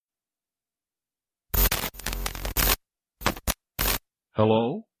Hello?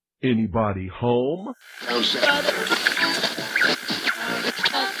 Anybody home?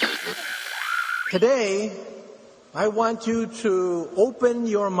 Today, I want you to open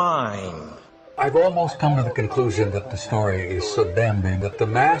your mind. I've almost come to the conclusion that the story is so damn big that the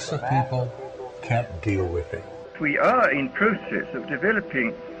mass of people can't deal with it. We are in process of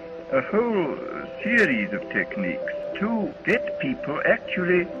developing a whole series of techniques to get people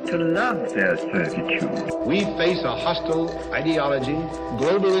actually to love their servitude. We face a hostile ideology,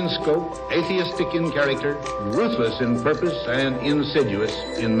 global in scope, atheistic in character, ruthless in purpose, and insidious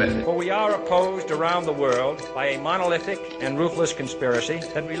in method. For we are opposed around the world by a monolithic and ruthless conspiracy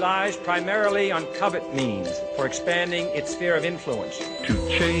that relies primarily on covert means for expanding its sphere of influence. To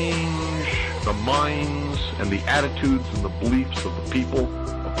change the minds and the attitudes and the beliefs of the people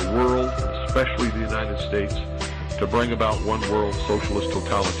of the world, especially the United States, to bring about one world socialist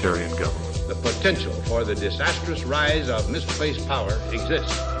totalitarian government. The potential for the disastrous rise of misplaced power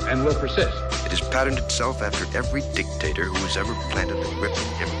exists and will persist. It has patterned itself after every dictator who has ever planted the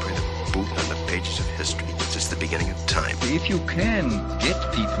ripping imprint of a boot on the pages of history since the beginning of time. If you can get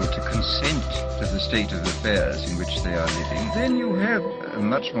people to consent to the state of affairs in which they are living, then you have a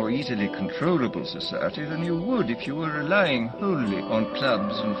much more easily controllable society than you would if you were relying wholly on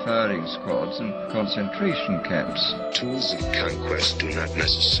clubs and firing squads and concentration camps. Tools of conquest do not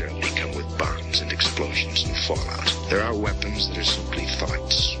necessarily come with bombs and explosions and fallout. There are weapons that are simply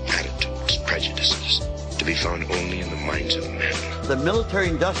thoughts, attitudes, prejudices, to be found only in the minds of men. The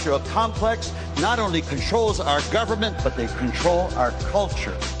military-industrial complex not only controls our government, but they control our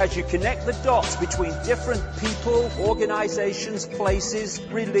culture. As you connect the dots between different people, organizations, places,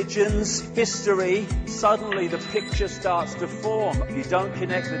 religions, history, suddenly the picture starts to form. If you don't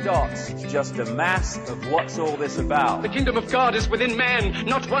connect the dots, it's just a mass of what's all this about. The kingdom of God is within man,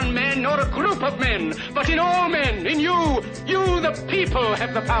 not one man nor a group of men, but in all men, in you. You, the people,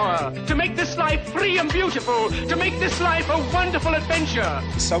 have the power to make this life free and beautiful, to make this life a wonderful adventure.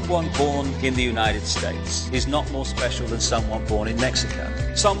 Someone born in the United States is not more special than someone born in Mexico.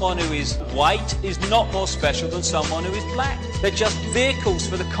 Someone who is white is not more special than someone who is black. They're just vehicles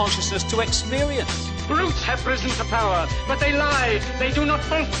for the consciousness to experience. Brutes have risen to power, but they lie. They do not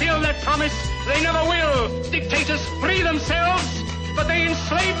fulfill their promise. They never will. Dictators free themselves, but they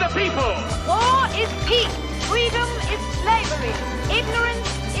enslave the people. War is peace. Freedom is slavery. Ignorance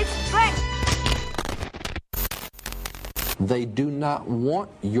is strength. They do not want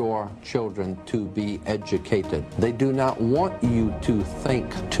your children to be educated. They do not want you to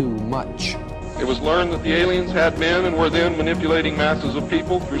think too much. It was learned that the aliens had men and were then manipulating masses of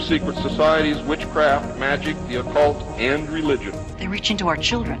people through secret societies, witchcraft, magic, the occult, and religion. They reach into our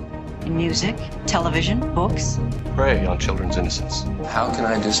children in music, television, books. Prey on children's innocence. How can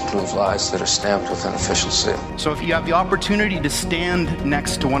I disprove lies that are stamped with an official seal? So if you have the opportunity to stand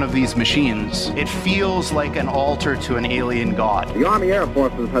next to one of these machines, it feels like an altar to an alien god. The Army Air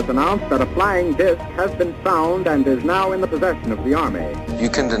Forces has announced that a flying disc has been found and is now in the possession of the Army. You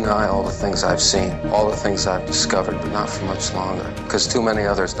can deny all the things I've seen, all the things I've discovered, but not for much longer, because too many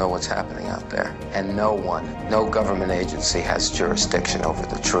others know what's happening out there. And no government agency has jurisdiction over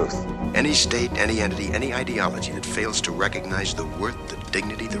the truth. Any state, any entity, any ideology that fails to recognize the worth, the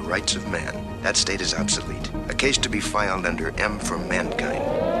dignity, the rights of man, that state is obsolete. A case to be filed under M for Mankind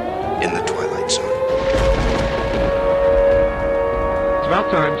in the Twilight Zone. It's about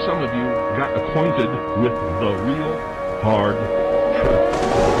time some of you got acquainted with the real hard truth.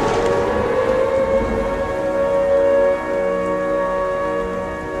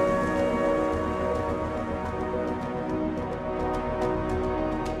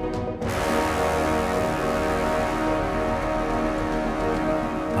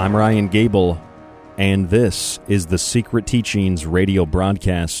 I'm Ryan Gable, and this is the Secret Teachings radio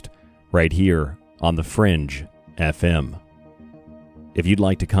broadcast right here on The Fringe FM. If you'd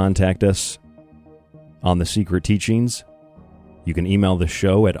like to contact us on the Secret Teachings, you can email the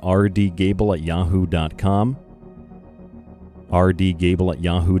show at rdgable@yahoo.com.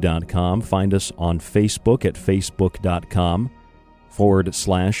 rdgable@yahoo.com. Find us on Facebook at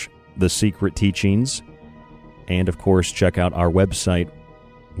facebook.com/The Secret Teachings. And, of course, check out our website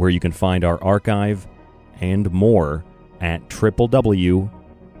where you can find our archive and more at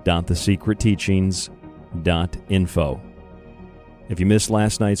www.thesecretteachings.info. If you missed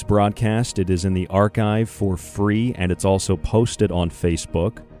last night's broadcast, it is in the archive for free, and it's also posted on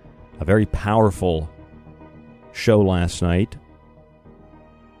Facebook. A very powerful show last night.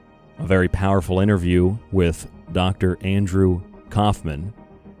 A very powerful interview with Dr. Andrew Kaufman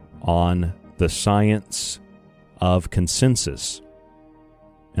on the science of consensus.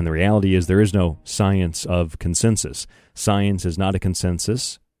 And the reality is there is no science of consensus. Science is not a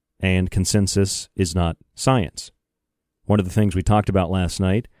consensus, and consensus is not science. One of the things we talked about last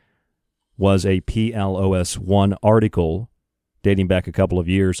night was a PLOS One article dating back a couple of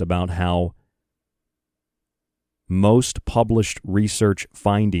years about how most published research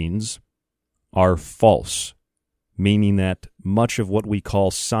findings are false, meaning that much of what we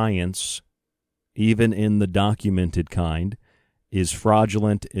call science, even in the documented kind, is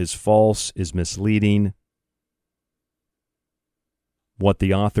fraudulent, is false, is misleading. What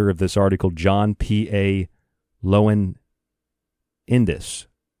the author of this article, John P.A. Loanidis,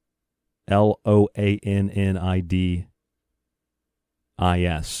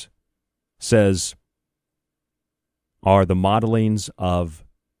 Loannidis, says are the modelings of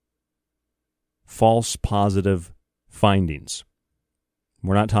false positive findings.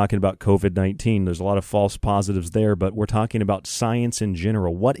 We're not talking about COVID-19. There's a lot of false positives there, but we're talking about science in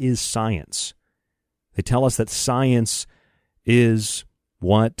general. What is science? They tell us that science is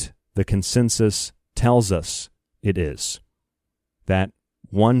what the consensus tells us it is. That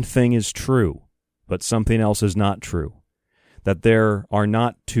one thing is true, but something else is not true. That there are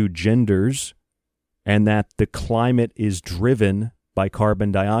not two genders, and that the climate is driven by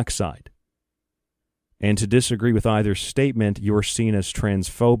carbon dioxide. And to disagree with either statement, you're seen as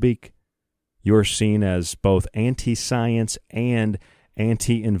transphobic, you're seen as both anti-science and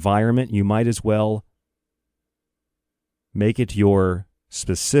anti-environment. You might as well make it your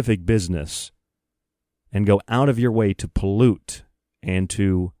specific business and go out of your way to pollute and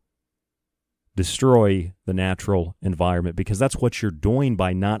to destroy the natural environment, because that's what you're doing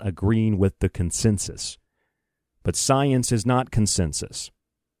by not agreeing with the consensus. But science is not consensus.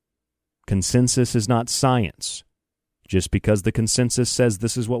 Consensus is not science. Just because the consensus says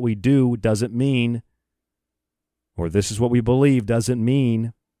this is what we do doesn't mean, or this is what we believe doesn't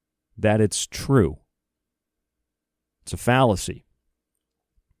mean that it's true. It's a fallacy.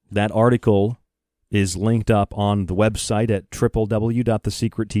 That article is linked up on the website at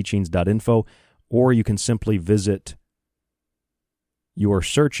www.thesecretteachings.info, or you can simply visit your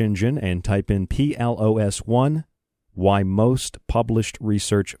search engine and type in PLOS1, Why Most Published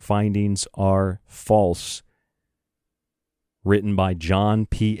Research Findings Are False, written by John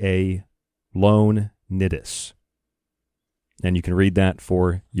P.A. Loanidis. And you can read that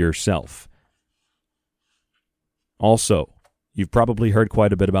for yourself. Also, you've probably heard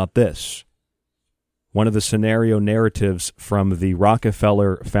quite a bit about this. One of the scenario narratives from the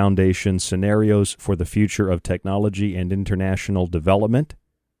Rockefeller Foundation, Scenarios for the Future of Technology and International Development,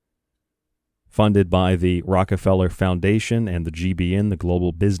 funded by the Rockefeller Foundation and the GBN, the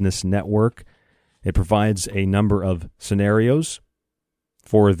Global Business Network. It provides a number of scenarios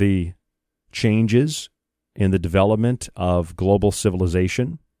for the changes in the development of global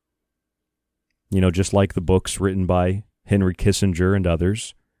civilization. You know, just like the books written by Henry Kissinger and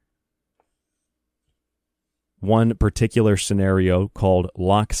others. One particular scenario called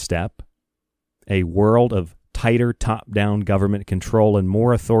Lockstep, a world of tighter top-down government control and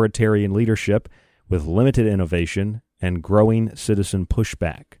more authoritarian leadership with limited innovation and growing citizen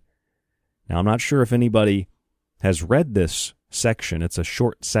pushback. Now, I'm not sure if anybody has read this section. It's a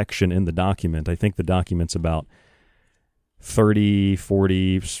short section in the document. I think the document's about 30,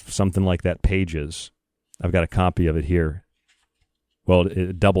 40, something like that pages. I've got a copy of it here. Well,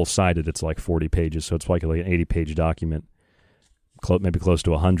 double-sided, it's like 40 pages, so it's like an 80-page document, maybe close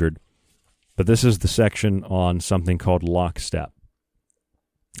to 100. But this is the section on something called Lockstep.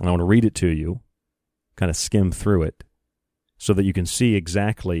 And I want to read it to you, kind of skim through it, so that you can see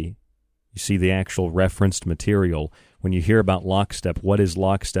exactly, you see the actual referenced material. When you hear about Lockstep, what is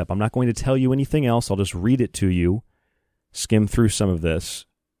Lockstep? I'm not going to tell you anything else. I'll just read it to you, skim through some of this.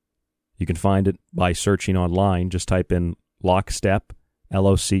 You can find it by searching online. Just type in Lockstep,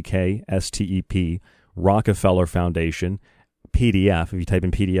 L-O-C-K-S-T-E-P, Rockefeller Foundation, PDF. If you type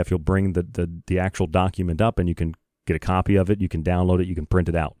in PDF, you'll bring the actual document up, and you can get a copy of it. You can download it. You can print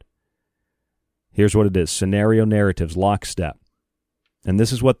it out. Here's what it is. Scenario narratives, Lockstep. And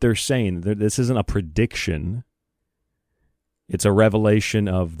this is what they're saying. This isn't a prediction. It's a revelation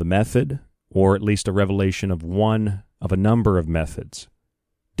of the method, or at least a revelation of one of a number of methods,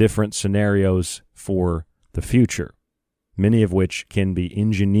 different scenarios for the future, many of which can be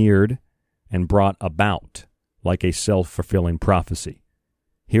engineered and brought about like a self-fulfilling prophecy.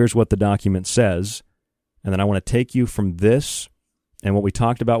 Here's what the document says, and then I want to take you from this and what we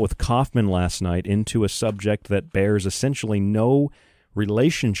talked about with Kaufman last night into a subject that bears essentially no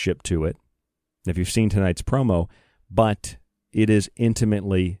relationship to it, if you've seen tonight's promo, but it is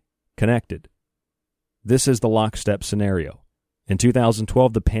intimately connected. This is the Lockstep scenario. In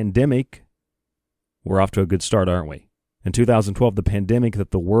 2012, the pandemic, we're off to a good start, aren't we? In 2012, the pandemic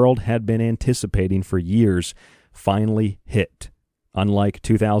that the world had been anticipating for years finally hit. Unlike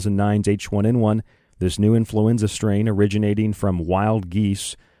 2009's H1N1, this new influenza strain originating from wild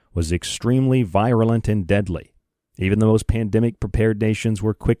geese was extremely virulent and deadly. Even the most pandemic-prepared nations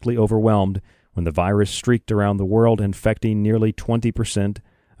were quickly overwhelmed when the virus streaked around the world, infecting nearly 20%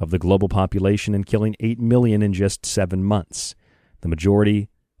 of the global population and killing 8 million in just 7 months. The majority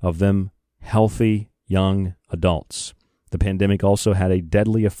of them healthy, young adults. The pandemic also had a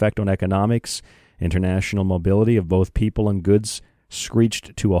deadly effect on economics. International mobility of both people and goods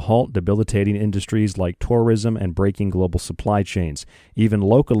screeched to a halt, debilitating industries like tourism and breaking global supply chains. Even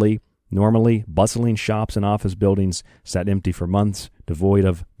locally, normally bustling shops and office buildings sat empty for months, devoid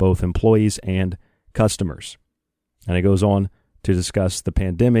of both employees and customers. And it goes on to discuss the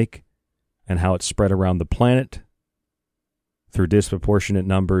pandemic and how it spread around the planet through disproportionate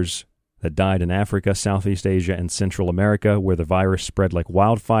numbers that died in Africa, Southeast Asia, and Central America, where the virus spread like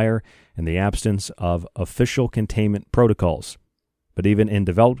wildfire in the absence of official containment protocols. But even in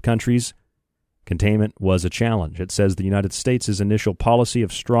developed countries, containment was a challenge. It says the United States' initial policy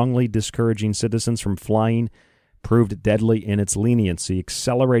of strongly discouraging citizens from flying proved deadly in its leniency,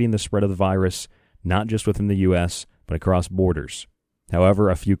 accelerating the spread of the virus, not just within the U.S., but across borders. However,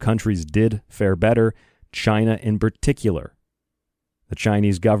 a few countries did fare better, China in particular. The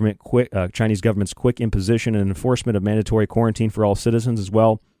Chinese government's quick imposition and enforcement of mandatory quarantine for all citizens, as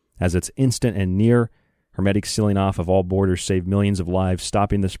well as its instant and near hermetic sealing off of all borders, saved millions of lives,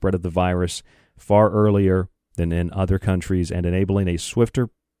 stopping the spread of the virus far earlier than in other countries and enabling a swifter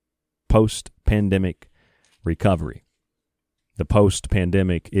post-pandemic recovery. The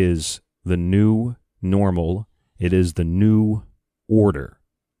post-pandemic is the new normal. It is the new order.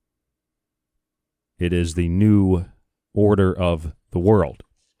 It is the new order of the world.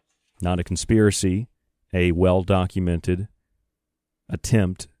 Not a conspiracy, a well-documented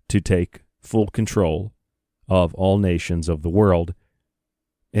attempt to take full control of all nations of the world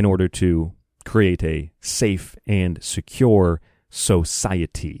in order to create a safe and secure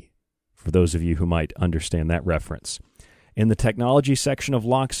society, for those of you who might understand that reference. In the technology section of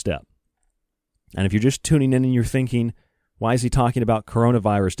Lockstep, and if you're just tuning in and you're thinking, why is he talking about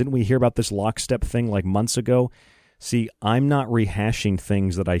coronavirus? Didn't we hear about this Lockstep thing like months ago? See, I'm not rehashing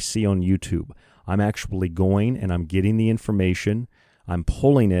things that I see on YouTube. I'm actually going and I'm getting the information, I'm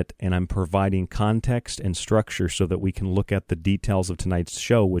pulling it, and I'm providing context and structure so that we can look at the details of tonight's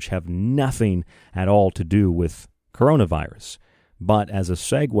show, which have nothing at all to do with coronavirus. But as a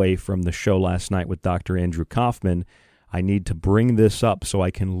segue from the show last night with Dr. Andrew Kaufman, I need to bring this up so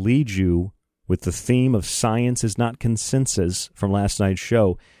I can lead you with the theme of science is not consensus from last night's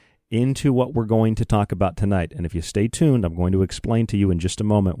show into what we're going to talk about tonight. And if you stay tuned, I'm going to explain to you in just a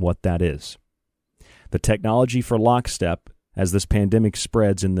moment what that is. The technology for Lockstep, as this pandemic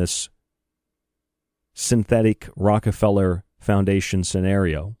spreads in this synthetic Rockefeller Foundation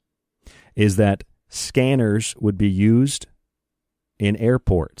scenario, is that scanners would be used in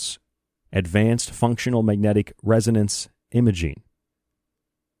airports, advanced functional magnetic resonance imaging.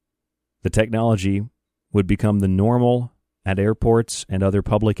 The technology would become the normal at airports and other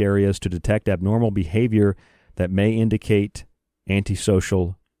public areas to detect abnormal behavior that may indicate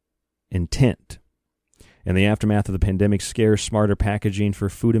antisocial intent. In the aftermath of the pandemic scare, smarter packaging for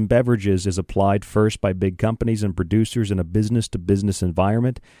food and beverages is applied first by big companies and producers in a business-to-business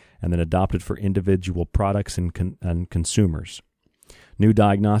environment and then adopted for individual products and consumers. New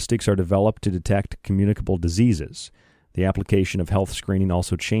diagnostics are developed to detect communicable diseases. The application of health screening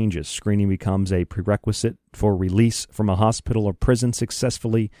also changes. Screening becomes a prerequisite for release from a hospital or prison,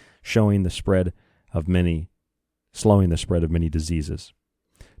 successfully slowing the spread of many diseases.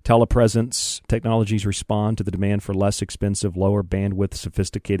 Telepresence technologies respond to the demand for less expensive, lower bandwidth,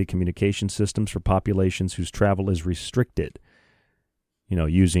 sophisticated communication systems for populations whose travel is restricted.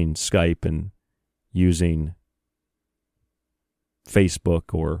 Using Skype and using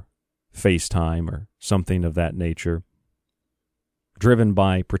Facebook or FaceTime or something of that nature. Driven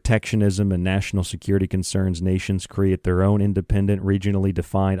by protectionism and national security concerns, nations create their own independent, regionally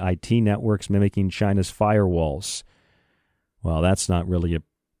defined IT networks mimicking China's firewalls. Well, that's not really a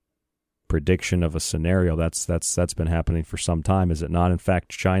prediction of a scenario. That's been happening for some time, is it not? In fact,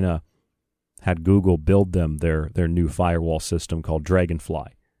 China had Google build them their new firewall system called Dragonfly.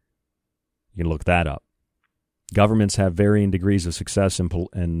 You can look that up. Governments have varying degrees of success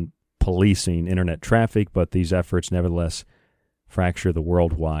in policing internet traffic, but these efforts nevertheless fracture the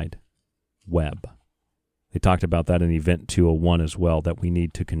worldwide web. They talked about that in Event 201 as well, that we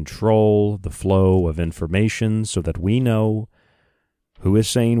need to control the flow of information so that we know who is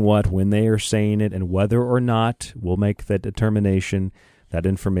saying what, when they are saying it, and whether or not we'll make that determination that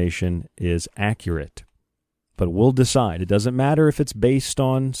information is accurate. But we'll decide. It doesn't matter if it's based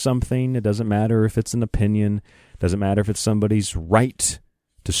on something. It doesn't matter if it's an opinion. It doesn't matter if it's somebody's right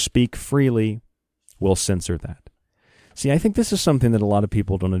to speak freely. We'll censor that. See, I think this is something that a lot of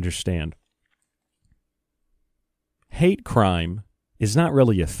people don't understand. Hate crime is not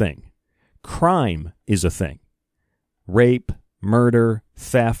really a thing. Crime is a thing. Rape, murder,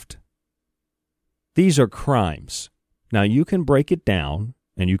 theft. These are crimes. Now, you can break it down,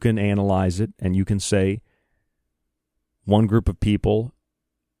 and you can analyze it, and you can say one group of people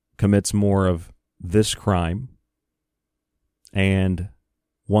commits more of this crime, and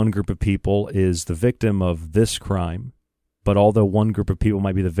one group of people is the victim of this crime. But although one group of people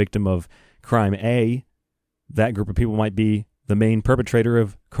might be the victim of crime A, that group of people might be the main perpetrator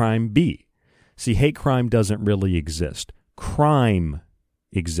of crime B. See, hate crime doesn't really exist. Crime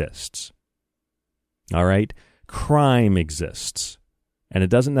exists. All right? Crime exists. And it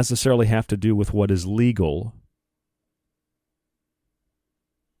doesn't necessarily have to do with what is legal.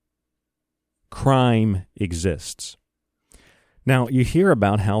 Crime exists. Now, you hear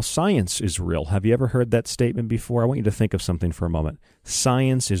about how science is real. Have you ever heard that statement before? I want you to think of something for a moment.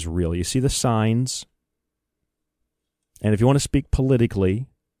 Science is real. You see the signs. And if you want to speak politically,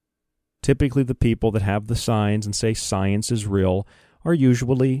 typically the people that have the signs and say science is real are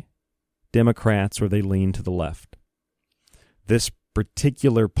usually Democrats, or they lean to the left. This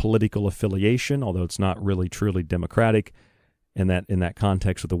particular political affiliation, although it's not really truly Democratic, in that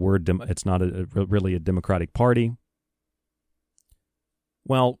context of the word, it's not really a Democratic Party.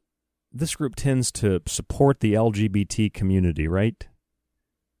 Well, this group tends to support the LGBT community, right?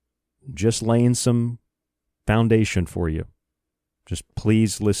 Just laying some foundation for you. Just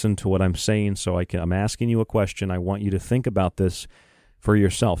please listen to what I'm saying I'm asking you a question. I want you to think about this for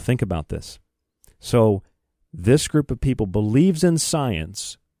yourself. Think about this. So this group of people believes in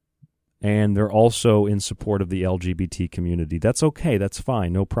science, and they're also in support of the LGBT community. That's okay. That's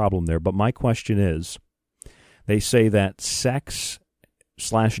fine. No problem there. But my question is, they say that sex/gender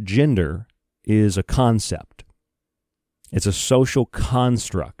is a concept. It's a social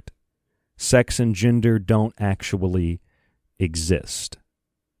construct. Sex and gender don't actually exist.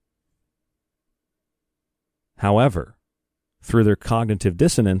 However, through their cognitive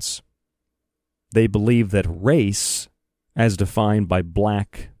dissonance, they believe that race, as defined by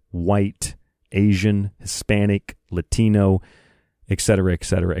black, white, Asian, Hispanic, Latino, etc.,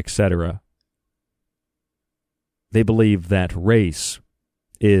 etc., etc., they believe that race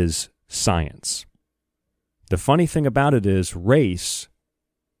is science. The funny thing about it is race,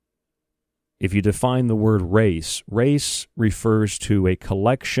 if you define the word race, race refers to a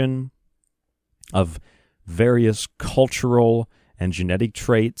collection of various cultural and genetic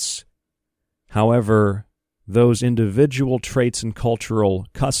traits. However, those individual traits and cultural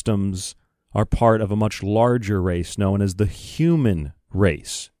customs are part of a much larger race known as the human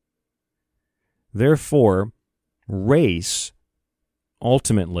race. Therefore, race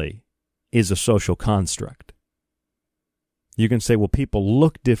ultimately is a social construct. You can say, well, people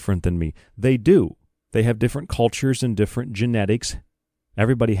look different than me. They do. They have different cultures and different genetics.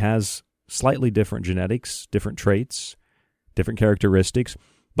 Everybody has slightly different genetics, different traits, different characteristics,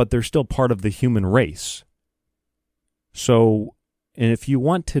 but they're still part of the human race. So, and if you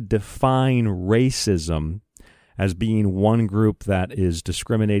want to define racism as being one group that is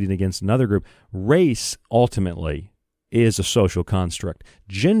discriminating against another group, race ultimately is a social construct.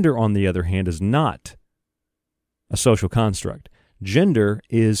 Gender, on the other hand, is not a social construct. Gender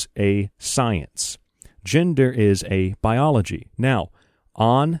is a science. Gender is a biology. Now,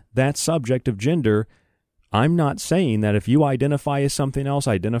 on that subject of gender, I'm not saying that if you identify as something else,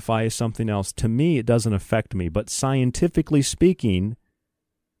 identify as something else. To me, it doesn't affect me. But scientifically speaking,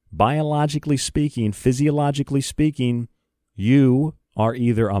 biologically speaking, physiologically speaking, you are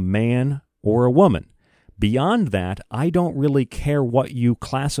either a man or a woman. Beyond that, I don't really care what you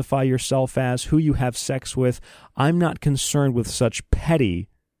classify yourself as, who you have sex with. I'm not concerned with such petty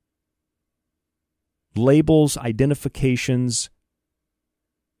labels, identifications,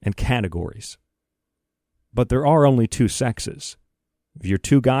 and categories. But there are only two sexes. If you're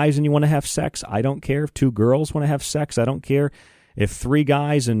two guys and you want to have sex, I don't care. If two girls want to have sex, I don't care. If 3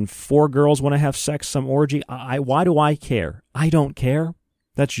 guys and 4 girls want to have sex, some orgy, why do I care? I don't care.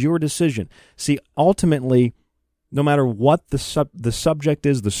 That's your decision. See, ultimately, no matter what the subject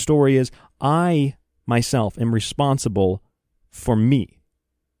is, the story is, I myself am responsible for me.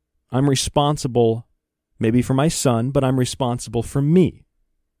 I'm responsible maybe for my son, but I'm responsible for me.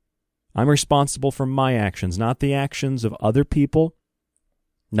 I'm responsible for my actions, not the actions of other people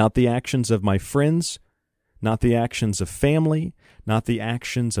Not the actions of my friends, not the actions of family, not the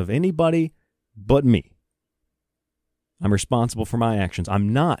actions of anybody but me. I'm responsible for my actions.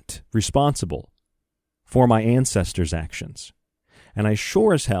 I'm not responsible for my ancestors' actions. And I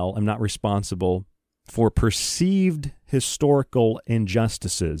sure as hell am not responsible for perceived historical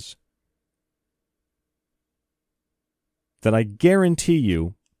injustices that I guarantee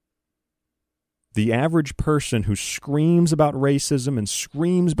you the average person who screams about racism and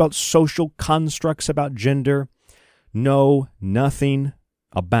screams about social constructs about gender know nothing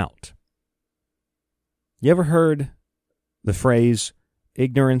about. You ever heard the phrase,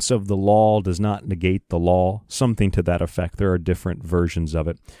 ignorance of the law does not negate the law? Something to that effect. There are different versions of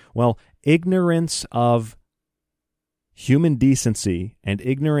it. Well, ignorance of human decency and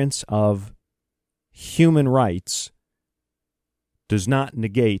ignorance of human rights does not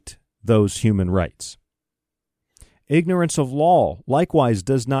negate those human rights. Ignorance of law, likewise,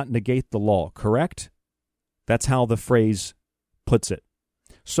 does not negate the law, correct? That's how the phrase puts it.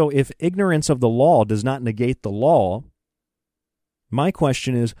 So if ignorance of the law does not negate the law, my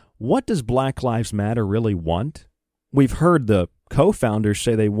question is, what does Black Lives Matter really want? We've heard the co-founders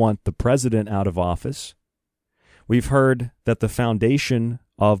say they want the president out of office. We've heard that the foundation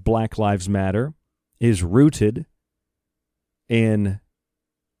of Black Lives Matter is rooted in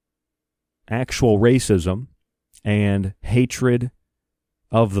actual racism and hatred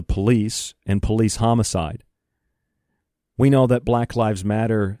of the police and police homicide. We know that Black Lives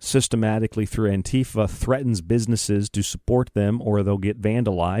Matter systematically through Antifa threatens businesses to support them or they'll get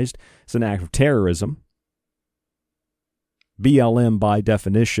vandalized. It's an act of terrorism. BLM, by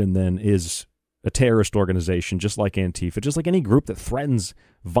definition, then, is a terrorist organization, just like Antifa, just like any group that threatens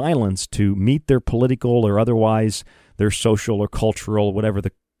violence to meet their political or otherwise their social or cultural, whatever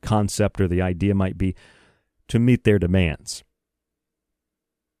the concept or the idea might be, to meet their demands.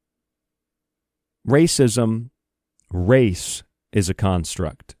 Racism, race is a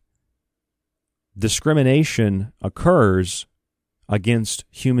construct. Discrimination occurs against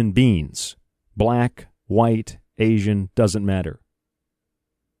human beings. Black, white, Asian, doesn't matter.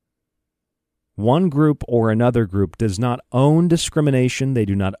 One group or another group does not own discrimination. They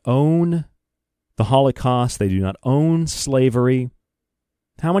do not own the Holocaust. They do not own slavery.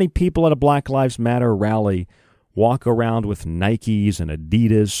 How many people at a Black Lives Matter rally walk around with Nikes and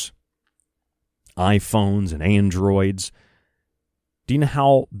Adidas, iPhones and Androids? Do you know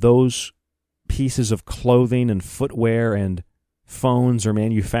how those pieces of clothing and footwear and phones are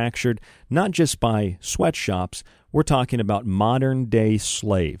manufactured? Not just by sweatshops. We're talking about modern-day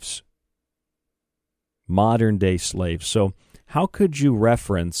slaves. Modern-day slaves. So how could you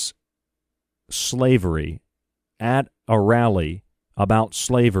reference slavery at a rally about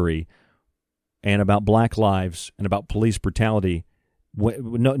slavery and about black lives and about police brutality?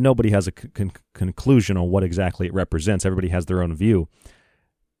 Nobody has a conclusion on what exactly it represents. Everybody has their own view.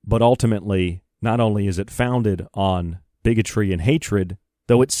 But ultimately, not only is it founded on bigotry and hatred,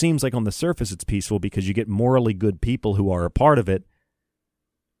 though it seems like on the surface it's peaceful because you get morally good people who are a part of it,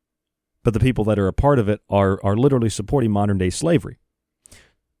 but the people that are a part of it are literally supporting modern-day slavery.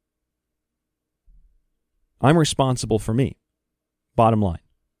 I'm responsible for me. Bottom line.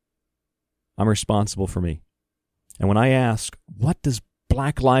 I'm responsible for me. And when I ask, what does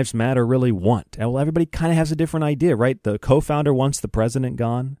Black Lives Matter really want? Well, everybody kind of has a different idea, right? The co-founder wants the president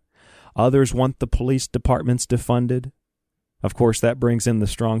gone. Others want the police departments defunded. Of course, that brings in the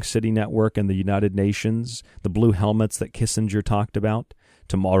Strong City Network and the United Nations, the blue helmets that Kissinger talked about.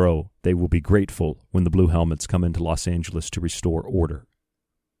 Tomorrow, they will be grateful when the blue helmets come into Los Angeles to restore order.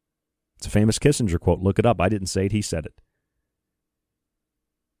 It's a famous Kissinger quote. Look it up. I didn't say it. He said it.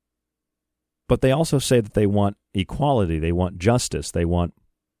 But they also say that they want equality. They want justice. They want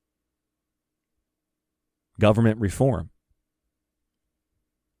government reform.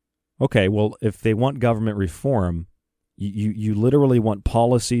 Okay, well, if they want government reform, you literally want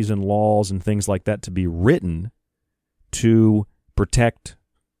policies and laws and things like that to be written to protect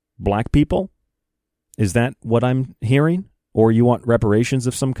black people? Is that what I'm hearing? Or you want reparations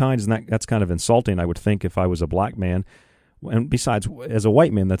of some kind? That's kind of insulting, I would think, if I was a black man. And besides, as a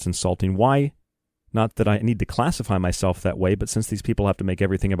white man, that's insulting. Why? Not that I need to classify myself that way, but since these people have to make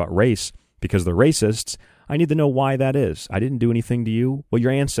everything about race because they're racists, I need to know why that is. I didn't do anything to you. Well,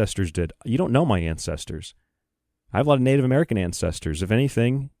 your ancestors did. You don't know my ancestors. I have a lot of Native American ancestors. If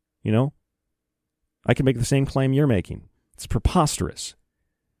anything, I can make the same claim you're making. It's preposterous.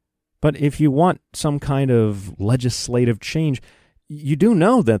 But if you want some kind of legislative change, you do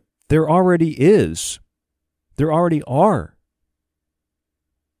know that there already are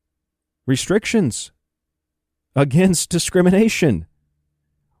restrictions against discrimination.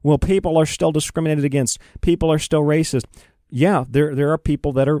 Well, people are still discriminated against. People are still racist. Yeah, there are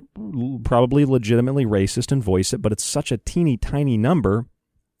people that are probably legitimately racist and voice it, but it's such a teeny tiny number.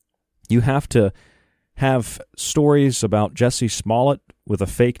 You have to have stories about Jesse Smollett with a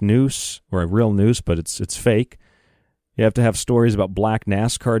fake noose, or a real noose, but it's fake. You have to have stories about black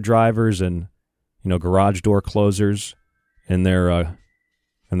NASCAR drivers and, garage door closers in their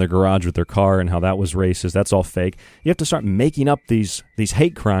garage with their car and how that was racist. That's all fake. You have to start making up these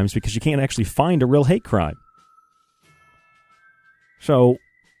hate crimes because you can't actually find a real hate crime. So,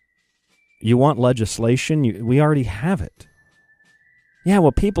 you want legislation? We already have it. Yeah,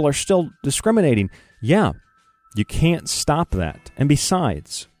 well, people are still discriminating. Yeah, you can't stop that. And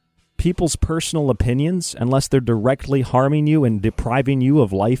besides, people's personal opinions, unless they're directly harming you and depriving you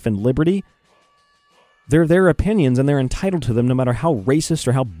of life and liberty, they're their opinions and they're entitled to them no matter how racist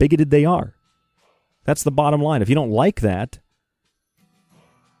or how bigoted they are. That's the bottom line. If you don't like that,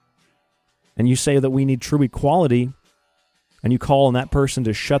 and you say that we need true equality, and you call on that person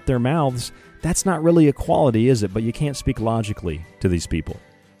to shut their mouths, that's not really equality, is it? But you can't speak logically to these people.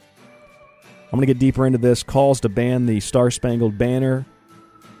 I'm going to get deeper into this. Calls to ban the Star-Spangled Banner.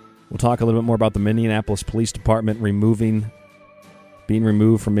 We'll talk a little bit more about the Minneapolis Police Department being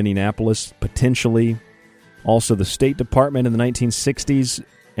removed from Minneapolis, potentially. Also, the State Department in the 1960s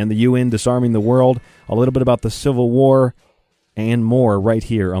and the UN disarming the world. A little bit about the Civil War and more right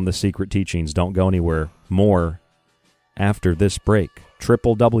here on The Secret Teachings. Don't go anywhere. More after this break.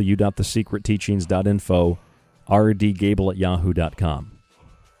 www.thesecretteachings.info, rdgable@yahoo.com.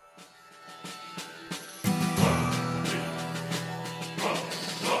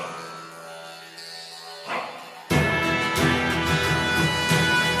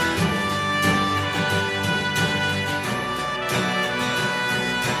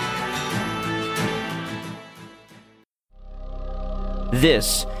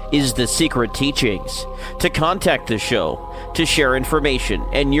 This is The Secret Teachings. To contact the show, to share information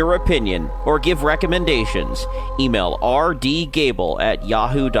and your opinion, or give recommendations, email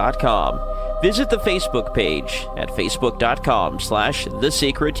rdgable@yahoo.com. Visit the Facebook page at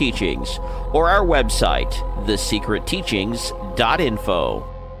facebook.com/thesecretteachings or our website, thesecretteachings.info.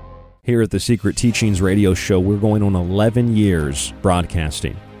 Here at the Secret Teachings radio show, we're going on 11 years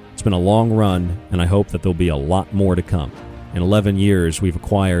broadcasting. It's been a long run, and I hope that there'll be a lot more to come. In 11 years, we've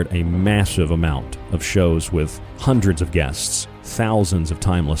acquired a massive amount of shows with hundreds of guests, thousands of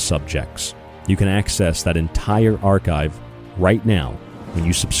timeless subjects. You can access that entire archive right now when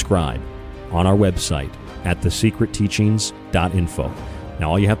you subscribe on our website at thesecretteachings.info. Now,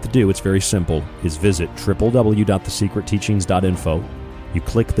 all you have to do, it's very simple, is visit www.thesecretteachings.info. You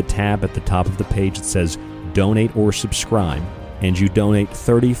click the tab at the top of the page that says Donate or Subscribe, and you donate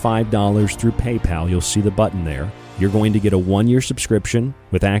 $35 through PayPal. You'll see the button there. You're going to get a 1-year subscription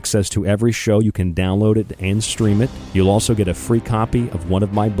with access to every show. You can download it and stream it. You'll also get a free copy of one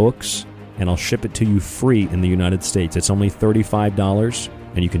of my books, and I'll ship it to you free in the United States. It's only $35,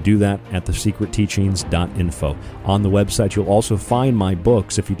 and you can do that at thesecretteachings.info. On the website, you'll also find my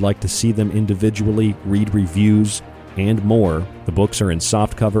books if you'd like to see them individually, read reviews, and more. The books are in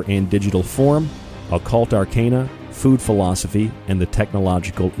softcover and digital form: Occult Arcana, Food Philosophy, and The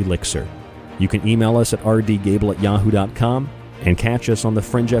Technological Elixir. You can email us at rdgable@yahoo.com and catch us on the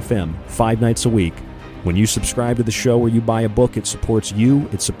Fringe FM 5 nights a week. When you subscribe to the show or you buy a book, it supports you,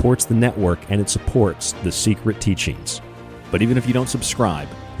 it supports the network, and it supports The Secret Teachings. But even if you don't subscribe,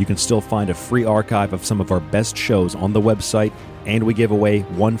 you can still find a free archive of some of our best shows on the website, and we give away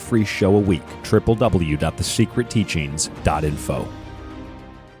one free show a week. www.thesecretteachings.info.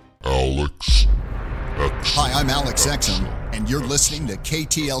 Alex Exum. Hi, I'm Alex Exum, and you're listening to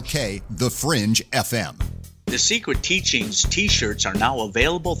KTLK, The Fringe FM. The Secret Teachings t-shirts are now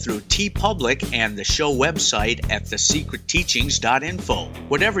available through TeePublic and the show website at thesecretteachings.info.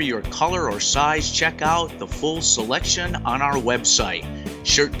 Whatever your color or size, check out the full selection on our website.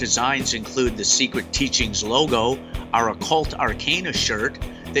 Shirt designs include the Secret Teachings logo, our Occult Arcana shirt,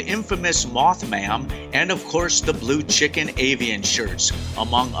 the infamous Mothman, and of course the Blue Chicken Avian shirts,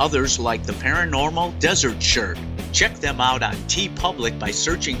 among others like the Paranormal Desert shirt. Check them out on TeePublic by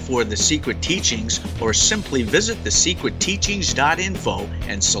searching for The Secret Teachings, or simply visit thesecretteachings.info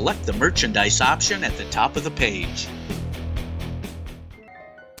and select the merchandise option at the top of the page.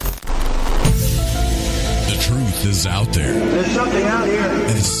 The truth is out there. There's something out here.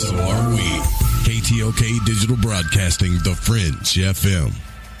 And so are we. KTLK Digital Broadcasting, The Fringe FM.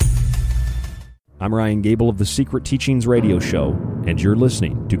 I'm Ryan Gable of The Secret Teachings Radio Show, and you're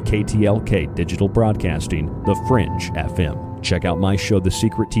listening to KTLK Digital Broadcasting, The Fringe FM. Check out my show, The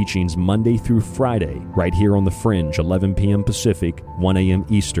Secret Teachings, Monday through Friday, right here on The Fringe, 11 p.m. Pacific, 1 a.m.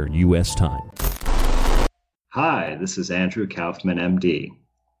 Eastern, U.S. time. Hi, this is Andrew Kaufman, MD.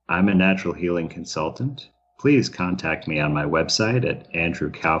 I'm a natural healing consultant. Please contact me on my website at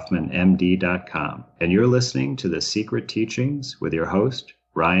andrewkaufmanmd.com. And you're listening to The Secret Teachings with your host,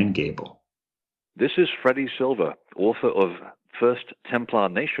 Ryan Gable. This is Freddie Silver, author of First Templar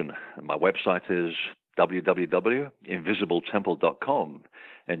Nation. My website is www.invisibletemple.com,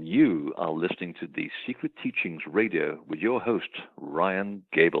 and you are listening to The Secret Teachings Radio with your host, Ryan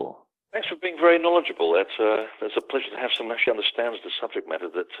Gable. Thanks for being very knowledgeable. That's a pleasure to have someone who actually understands the subject matter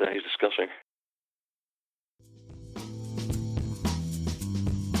that he's discussing.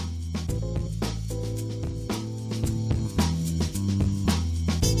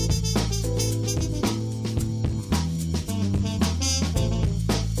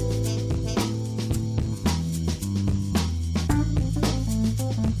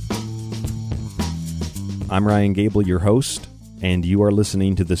 I'm Ryan Gable, your host, and you are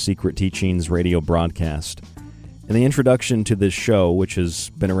listening to the Secret Teachings radio broadcast. In the introduction to this show, which has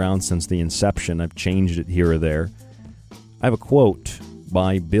been around since the inception, I've changed it here or there, I have a quote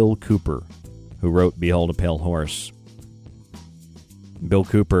by Bill Cooper, who wrote Behold a Pale Horse. Bill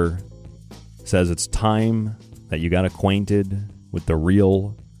Cooper says it's time that you got acquainted with the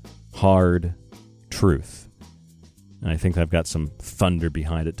real, hard truth. And I think I've got some thunder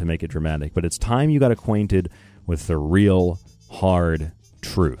behind it to make it dramatic. But it's time you got acquainted with the real, hard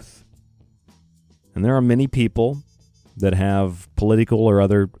truth. And there are many people that have political or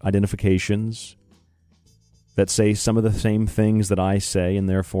other identifications that say some of the same things that I say, and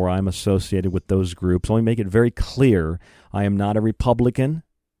therefore I'm associated with those groups. Let me make it very clear, I am not a Republican.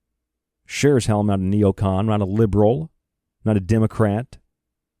 Sure as hell I'm not a neocon, I'm not a liberal, I'm not a Democrat.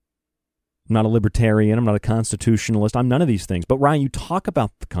 I'm not a libertarian. I'm not a constitutionalist. I'm none of these things. But Ryan, you talk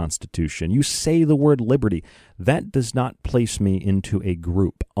about the Constitution. You say the word liberty. That does not place me into a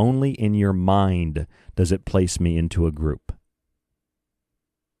group. Only in your mind does it place me into a group.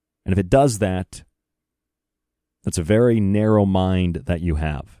 And if it does that, that's a very narrow mind that you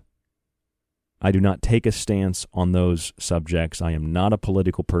have. I do not take a stance on those subjects. I am not a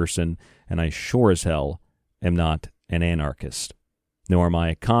political person, and I sure as hell am not an anarchist. Nor am I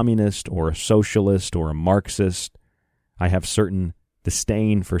a communist or a socialist or a Marxist. I have certain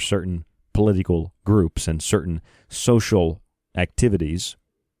disdain for certain political groups and certain social activities.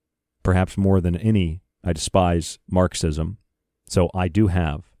 Perhaps more than any, I despise Marxism. So I do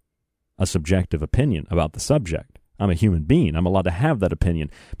have a subjective opinion about the subject. I'm a human being. I'm allowed to have that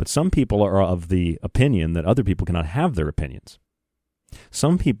opinion. But some people are of the opinion that other people cannot have their opinions.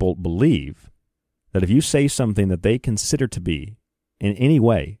 Some people believe that if you say something that they consider to be in any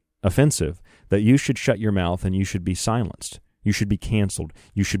way offensive, that you should shut your mouth and you should be silenced. You should be canceled.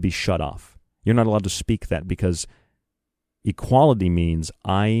 You should be shut off. You're not allowed to speak that because equality means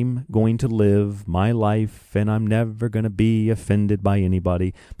I'm going to live my life and I'm never going to be offended by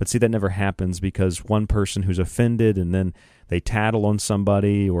anybody. But see, that never happens because one person who's offended and then they tattle on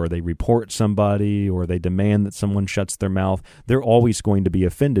somebody or they report somebody or they demand that someone shuts their mouth, they're always going to be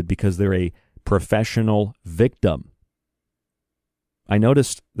offended because they're a professional victim. I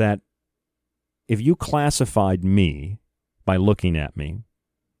noticed that if you classified me by looking at me,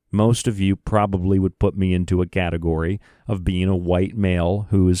 most of you probably would put me into a category of being a white male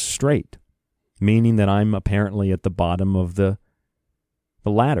who is straight, meaning that I'm apparently at the bottom of the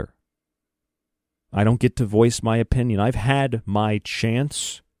ladder. I don't get to voice my opinion. I've had my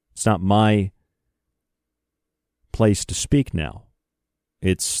chance. It's not my place to speak now.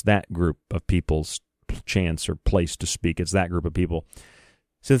 It's that group of people's chance or place to speak. It's that group of people.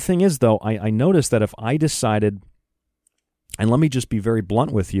 So the thing is, though, I noticed that if I decided, and let me just be very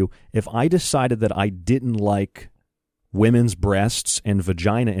blunt with you, if I decided that I didn't like women's breasts and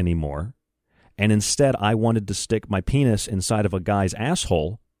vagina anymore, and instead I wanted to stick my penis inside of a guy's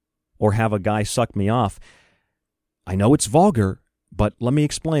asshole or have a guy suck me off, I know it's vulgar, but let me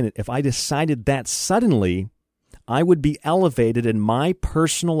explain it. If I decided that suddenly, I would be elevated and my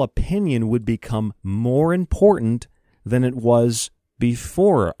personal opinion would become more important than it was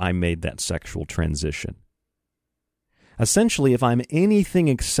before I made that sexual transition. Essentially, if I'm anything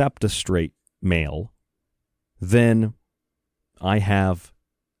except a straight male, then I have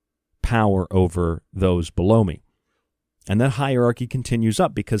power over those below me. And that hierarchy continues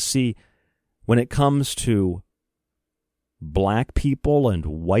up because, see, when it comes to black people and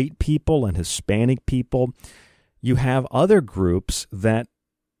white people and Hispanic people, you have other groups that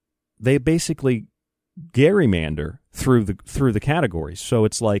they basically gerrymander through the categories. So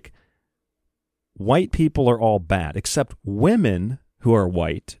it's like white people are all bad, except women who are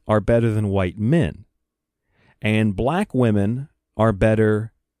white are better than white men. And black women are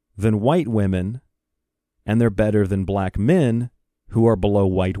better than white women, and they're better than black men who are below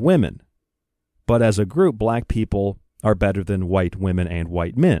white women. But as a group, black people are better than white women and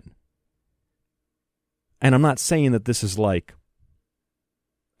white men. And I'm not saying that this is like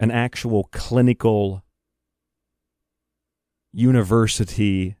an actual clinical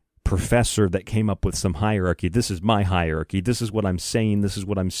university professor that came up with some hierarchy. This is my hierarchy. This is what I'm saying. This is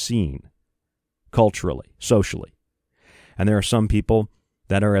what I'm seeing culturally, socially. And there are some people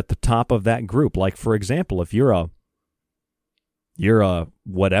that are at the top of that group. Like, for example, if you're a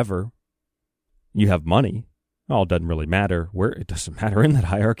whatever, you have money. Well, it doesn't really matter where. It doesn't matter in that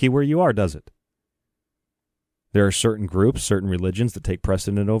hierarchy where you are, does it? There are certain groups, certain religions that take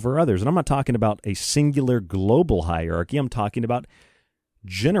precedent over others. And I'm not talking about a singular global hierarchy. I'm talking about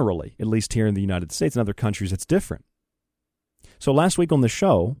generally, at least here in the United States and other countries, it's different. So last week on the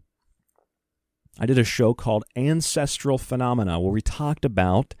show, I did a show called Ancestral Phenomena, where we talked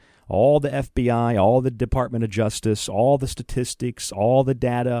about all the FBI, all the Department of Justice, all the statistics, all the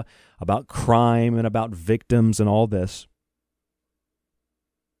data about crime and about victims and all this.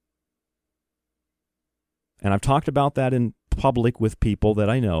 And I've talked about that in public with people that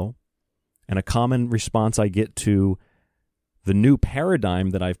I know, and a common response I get to the new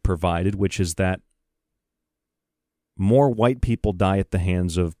paradigm that I've provided, which is that more white people die at the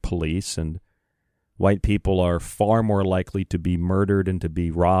hands of police, and white people are far more likely to be murdered and to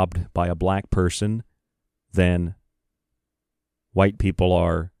be robbed by a black person than white people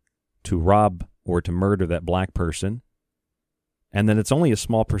are to rob or to murder that black person. And then it's only a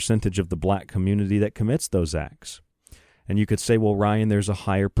small percentage of the black community that commits those acts. And you could say, well, Ryan, there's a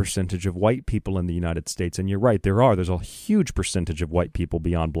higher percentage of white people in the United States. And you're right, there are. There's a huge percentage of white people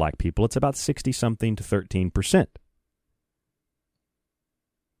beyond black people. It's about 60-something to 13%.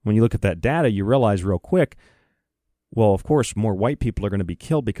 When you look at that data, you realize real quick, well, of course, more white people are going to be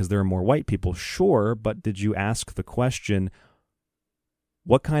killed because there are more white people. Sure, but did you ask the question,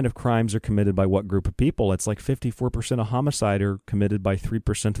 what kind of crimes are committed by what group of people? It's like 54% of homicide are committed by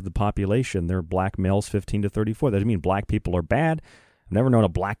 3% of the population. They're black males, 15 to 34. That doesn't mean black people are bad. I've never known a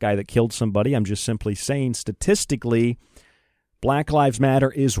black guy that killed somebody. I'm just simply saying statistically, Black Lives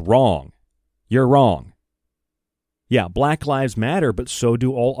Matter is wrong. You're wrong. Yeah, Black Lives Matter, but so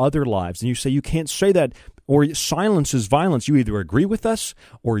do all other lives. And you say you can't say that, or silence is violence. You either agree with us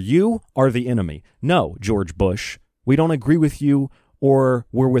or you are the enemy. No, George Bush, we don't agree with you, or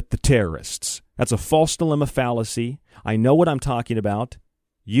we're with the terrorists. That's a false dilemma fallacy. I know what I'm talking about.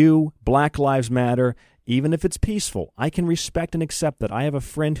 You, Black Lives Matter, even if it's peaceful, I can respect and accept that. I have a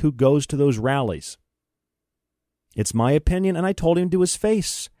friend who goes to those rallies. It's my opinion, and I told him to his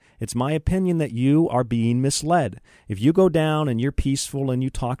face. It's my opinion that you are being misled. If you go down and you're peaceful and you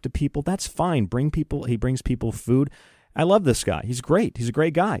talk to people, that's fine. He brings people food. I love this guy. He's great. He's a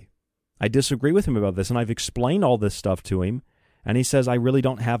great guy. I disagree with him about this, and I've explained all this stuff to him. And he says, I really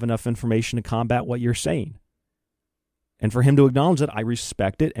don't have enough information to combat what you're saying. And for him to acknowledge it, I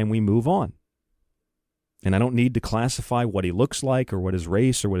respect it, and we move on. And I don't need to classify what he looks like or what his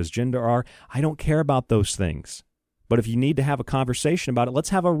race or what his gender are. I don't care about those things. But if you need to have a conversation about it, let's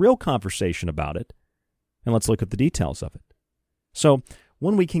have a real conversation about it, and let's look at the details of it. So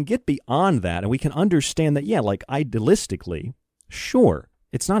when we can get beyond that, and we can understand that, yeah, like idealistically, sure,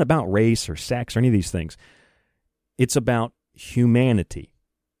 it's not about race or sex or any of these things. It's about humanity.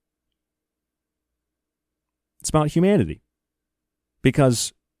 It's about humanity.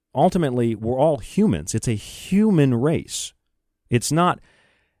 Because ultimately, we're all humans. It's a human race. It's not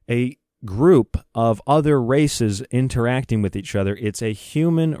a group of other races interacting with each other. It's a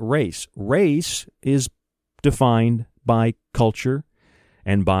human race. Race is defined by culture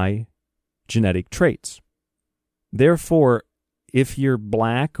and by genetic traits. Therefore, if you're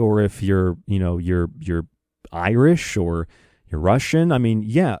black or if you're Irish or you're Russian, I mean,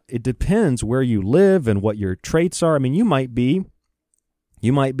 yeah, it depends where you live and what your traits are. I mean, you might be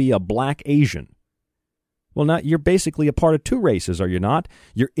a black Asian. Well, you're basically a part of two races, are you not?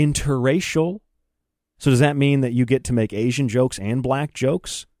 You're interracial. So does that mean that you get to make Asian jokes and black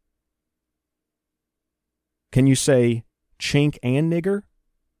jokes? Can you say chink and nigger?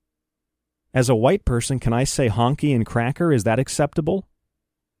 As a white person, can I say honky and cracker? Is that acceptable?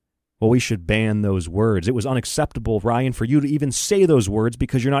 Well, we should ban those words. It was unacceptable, Ryan, for you to even say those words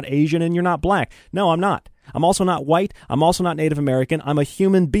because you're not Asian and you're not black. No, I'm not. I'm also not white. I'm also not Native American. I'm a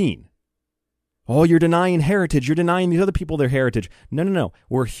human being. Oh, you're denying heritage. You're denying these other people their heritage. No.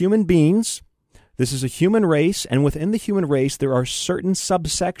 We're human beings. This is a human race, and within the human race, there are certain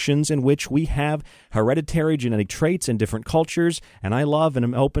subsections in which we have hereditary genetic traits in different cultures, and I love and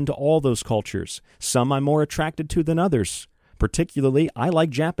am open to all those cultures. Some I'm more attracted to than others. Particularly, I like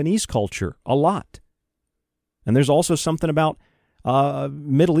Japanese culture a lot. And there's also something about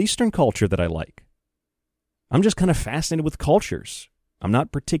Middle Eastern culture that I like. I'm just kind of fascinated with cultures. I'm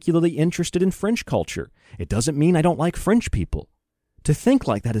not particularly interested in French culture. It doesn't mean I don't like French people. To think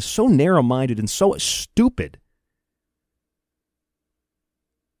like that is so narrow-minded and so stupid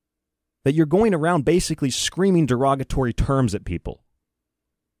that you're going around basically screaming derogatory terms at people.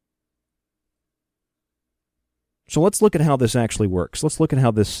 So let's look at how this actually works. Let's look at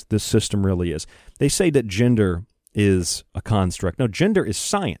how this system really is. They say that gender is a construct. No, gender is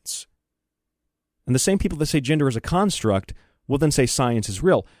science. And the same people that say gender is a construct will then say science is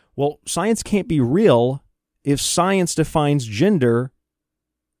real. Well, science can't be real if science defines gender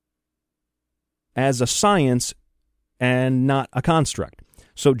as a science and not a construct.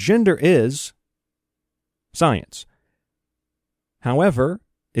 So gender is science. However,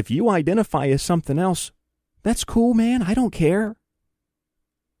 if you identify as something else, that's cool, man. I don't care.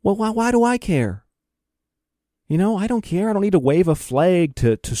 Well, why do I care? You know, I don't care. I don't need to wave a flag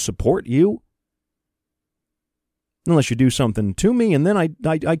to support you. Unless you do something to me, and then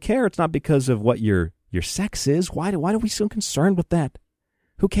I care. It's not because of what your sex is. Why are we so concerned with that?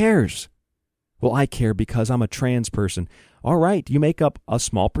 Who cares? Well, I care because I'm a trans person. All right, you make up a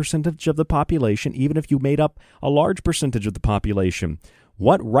small percentage of the population, even if you made up a large percentage of the population.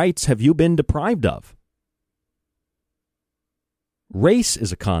 What rights have you been deprived of? Race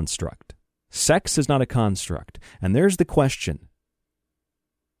is a construct. Sex is not a construct. And there's the question.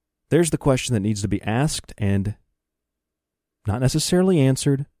 There's the question that needs to be asked and not necessarily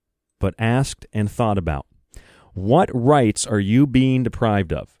answered, but asked and thought about. What rights are you being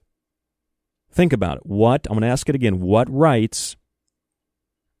deprived of? Think about it. I'm going to ask it again. What rights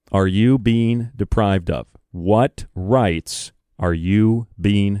are you being deprived of? What rights are you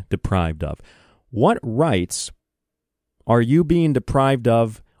being deprived of? What rights are you being deprived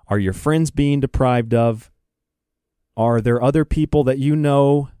of? Are your friends being deprived of? Are there other people that you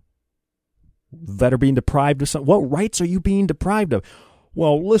know that are being deprived of something? What rights are you being deprived of?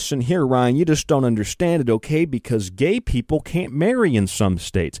 Well, listen here, Ryan, you just don't understand it, okay? Because gay people can't marry in some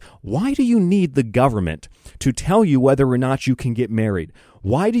states. Why do you need the government to tell you whether or not you can get married?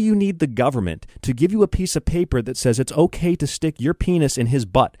 Why do you need the government to give you a piece of paper that says it's okay to stick your penis in his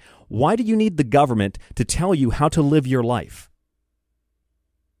butt? Why do you need the government to tell you how to live your life?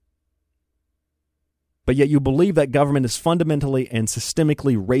 But yet you believe that government is fundamentally and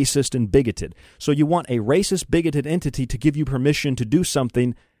systemically racist and bigoted. So you want a racist, bigoted entity to give you permission to do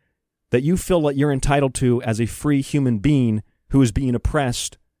something that you feel that you're entitled to as a free human being who is being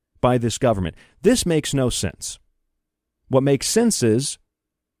oppressed by this government. This makes no sense. What makes sense is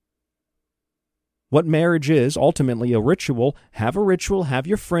what marriage is, ultimately a ritual. Have a ritual, have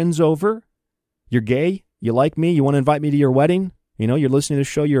your friends over. You're gay, you like me, you want to invite me to your wedding? You know, you're listening to the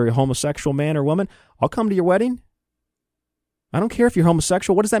show, you're a homosexual man or woman. I'll come to your wedding. I don't care if you're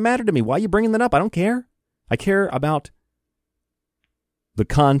homosexual. What does that matter to me? Why are you bringing that up? I don't care. I care about the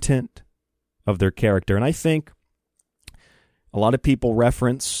content of their character. And I think a lot of people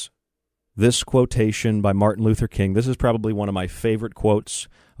reference this quotation by Martin Luther King. This is probably one of my favorite quotes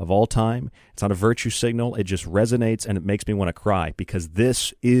of all time. It's not a virtue signal. It just resonates and it makes me want to cry because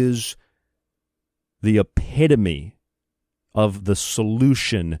this is the epitome of the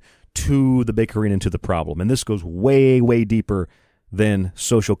solution to the bickering and to the problem. And this goes way, way deeper than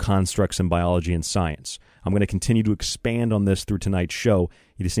social constructs in biology and science. I'm going to continue to expand on this through tonight's show.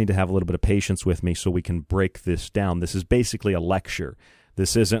 You just need to have a little bit of patience with me so we can break this down. This is basically a lecture.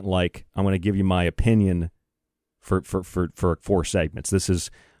 This isn't like I'm going to give you my opinion for 4 segments. This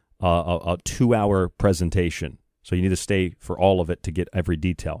is a 2-hour presentation. So you need to stay for all of it to get every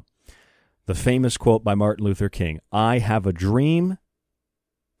detail. The famous quote by Martin Luther King, "I have a dream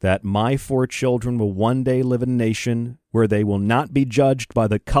that my 4 children will one day live in a nation where they will not be judged by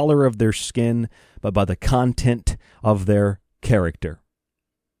the color of their skin, but by the content of their character."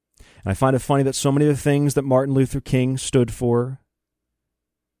 And I find it funny that so many of the things that Martin Luther King stood for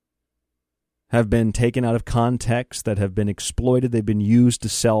have been taken out of context, that have been exploited. They've been used to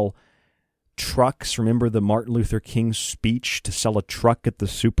sell trucks. Remember the Martin Luther King speech to sell a truck at the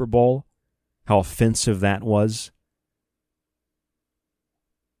Super Bowl? How offensive that was.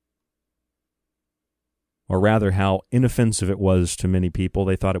 Or rather, how inoffensive it was to many people.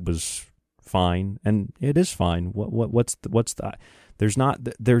 They thought it was fine, and it is fine. What's the?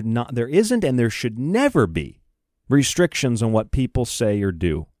 There isn't, and there should never be restrictions on what people say or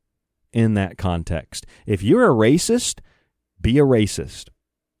do in that context. If you're a racist, be a racist.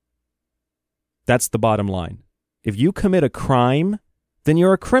 That's the bottom line. If you commit a crime, then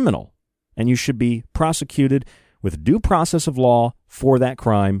you're a criminal, and you should be prosecuted with due process of law for that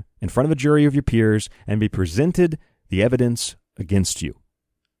crime in front of a jury of your peers and be presented the evidence against you.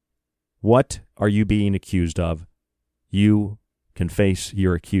 What are you being accused of? You can face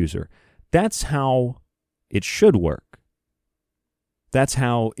your accuser. That's how it should work. That's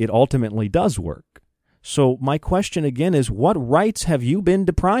how it ultimately does work. So my question again is, what rights have you been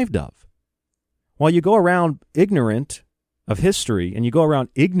deprived of? While you go around ignorant of history and you go around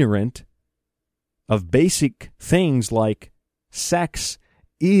ignorant of basic things like sex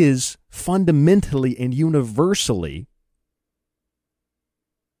is fundamentally and universally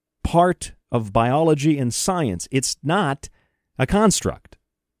part of biology and science. It's not a construct.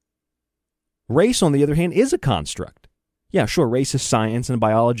 Race, on the other hand, is a construct. Yeah, sure, race is science and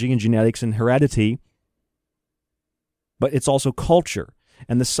biology and genetics and heredity, but it's also culture.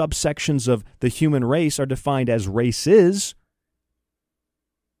 And the subsections of the human race are defined as races,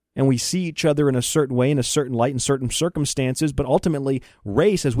 and we see each other in a certain way, in a certain light, in certain circumstances, but ultimately,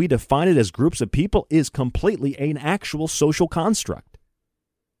 race, as we define it as groups of people, is completely an actual social construct.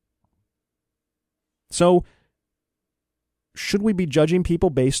 So, should we be judging people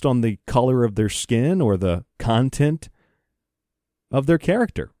based on the color of their skin or the content of their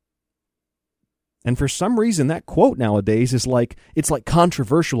character? And for some reason, that quote nowadays is like, it's like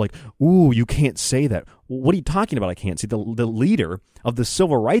controversial, like, ooh, you can't say that. What are you talking about? I can't say. The leader of the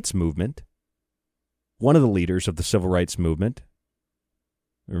civil rights movement, one of the leaders of the civil rights movement,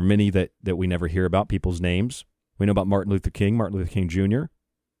 there are many that we never hear about, people's names. We know about Martin Luther King Jr.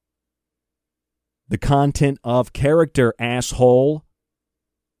 The content of character, asshole.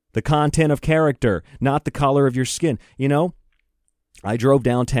 The content of character, not the color of your skin. You know, I drove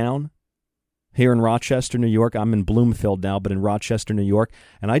downtown here in Rochester, New York. I'm in Bloomfield now, but in Rochester, New York.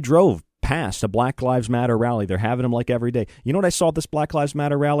 And I drove past a Black Lives Matter rally. They're having them like every day. You know what I saw at this Black Lives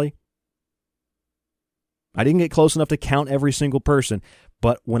Matter rally? I didn't get close enough to count every single person.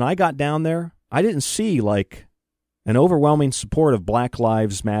 But when I got down there, I didn't see like an overwhelming support of Black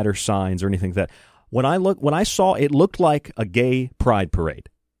Lives Matter signs or anything like that. When I saw, it looked like a gay pride parade.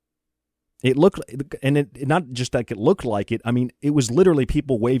 It looked, and it not just like it looked like it, I mean, it was literally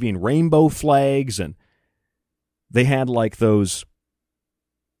people waving rainbow flags, and they had like those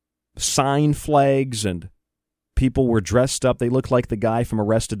sign flags, and people were dressed up. They looked like the guy from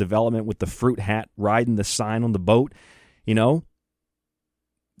Arrested Development with the fruit hat riding the sign on the boat, you know?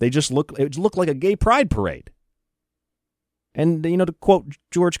 It looked like a gay pride parade. And, you know, to quote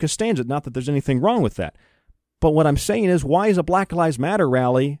George Costanza, not that there's anything wrong with that, but what I'm saying is, why is a Black Lives Matter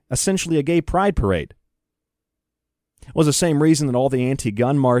rally essentially a gay pride parade? It was the same reason that all the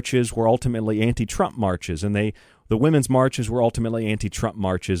anti-gun marches were ultimately anti-Trump marches, and the women's marches were ultimately anti-Trump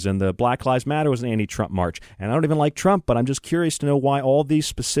marches, and the Black Lives Matter was an anti-Trump march. And I don't even like Trump, but I'm just curious to know why all these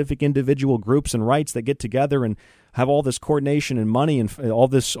specific individual groups and rights that get together and have all this coordination and money and all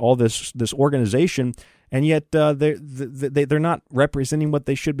this organization, and yet they're not representing what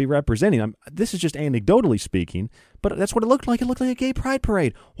they should be representing. This is just anecdotally speaking, but that's what it looked like. It looked like a gay pride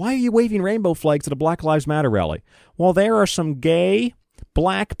parade. Why are you waving rainbow flags at a Black Lives Matter rally? Well, there are some gay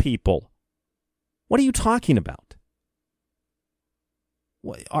black people. What are you talking about?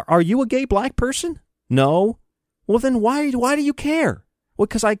 Are you a gay black person? No. Well, then why do you care? Well,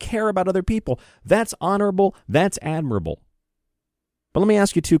 because I care about other people. That's honorable. That's admirable. But let me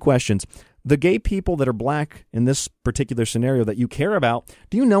ask you two questions. The gay people that are black in this particular scenario that you care about,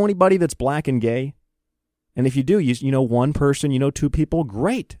 do you know anybody that's black and gay? And if you do, you know one person, you know two people,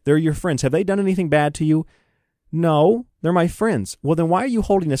 great. They're your friends. Have they done anything bad to you? No, they're my friends. Well, then why are you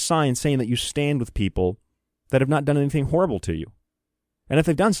holding a sign saying that you stand with people that have not done anything horrible to you? And if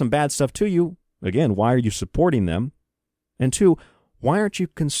they've done some bad stuff to you, again, why are you supporting them? And two, why aren't you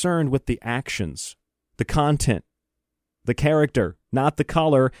concerned with the actions, the content, the character, not the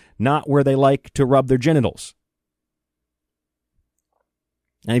color, not where they like to rub their genitals?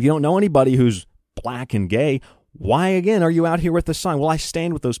 And if you don't know anybody who's black and gay, why, again, are you out here with the sign? Well, I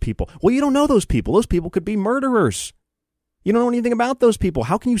stand with those people. Well, you don't know those people. Those people could be murderers. You don't know anything about those people.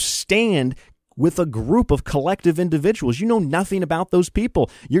 How can you stand with a group of collective individuals? You know nothing about those people.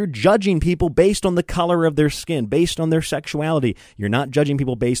 You're judging people based on the color of their skin, based on their sexuality. You're not judging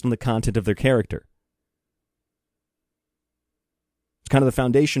people based on the content of their character. It's kind of the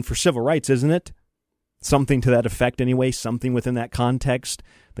foundation for civil rights, isn't it? Something to that effect anyway, something within that context,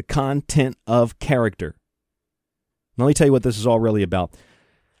 the content of character. Now, let me tell you what this is all really about.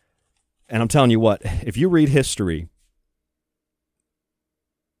 And I'm telling you what, if you read history,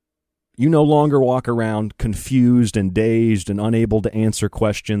 you no longer walk around confused and dazed and unable to answer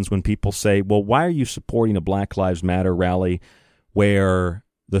questions when people say, well, why are you supporting a Black Lives Matter rally where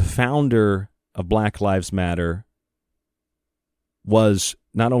the founder of Black Lives Matter was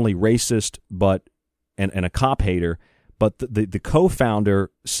not only racist and a cop hater, but the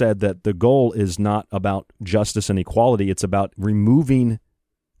co-founder said that the goal is not about justice and equality. It's about removing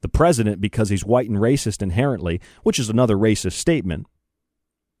the president because he's white and racist inherently, which is another racist statement.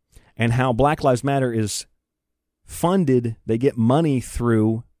 And how Black Lives Matter is funded, they get money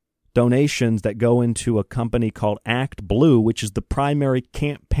through donations that go into a company called Act Blue, which is the primary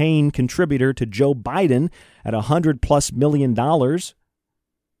campaign contributor to Joe Biden at $100+ million.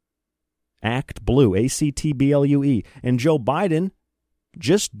 Act Blue, ACTBLUE. And Joe Biden,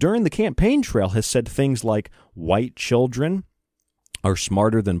 just during the campaign trail, has said things like white children are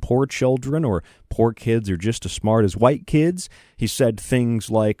smarter than poor children, or poor kids are just as smart as white kids. He said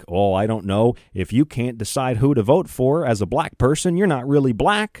things like, oh, I don't know, if you can't decide who to vote for as a black person, you're not really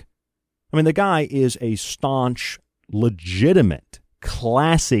black. I mean, the guy is a staunch, legitimate,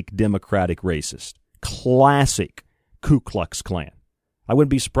 classic Democratic racist, classic Ku Klux Klan. I wouldn't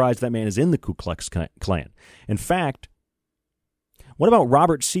be surprised that man is in the Ku Klux Klan. In fact, what about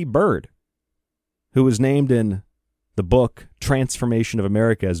Robert C. Byrd, who was named in the book Transformation of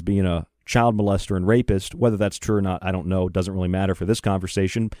America as being a child molester and rapist? Whether that's true or not, I don't know. It doesn't really matter for this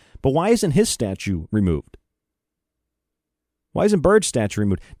conversation. But why isn't his statue removed? Why isn't Byrd's statue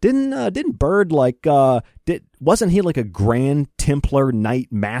removed? Didn't Byrd wasn't he like a Grand Templar Knight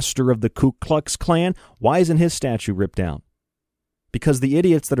Master of the Ku Klux Klan? Why isn't his statue ripped down? Because the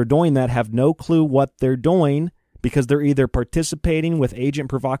idiots that are doing that have no clue what they're doing, because they're either participating with agent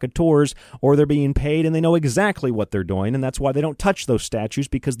provocateurs or they're being paid and they know exactly what they're doing, and that's why they don't touch those statues,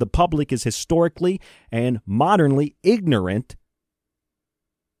 because the public is historically and modernly ignorant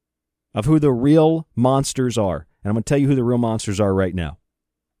of who the real monsters are. And I'm going to tell you who the real monsters are right now.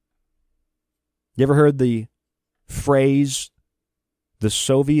 You ever heard the phrase, the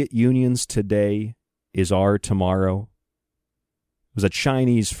Soviet Union's today is our tomorrow? It was a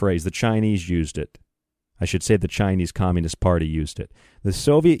Chinese phrase. The Chinese used it. I should say the Chinese Communist Party used it. The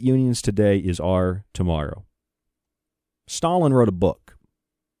Soviet Union's today is our tomorrow. Stalin wrote a book.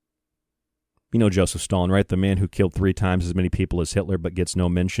 You know Joseph Stalin, right? The man who killed 3 times as many people as Hitler but gets no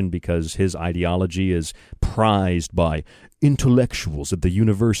mention because his ideology is prized by intellectuals at the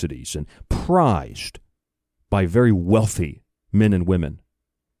universities and prized by very wealthy men and women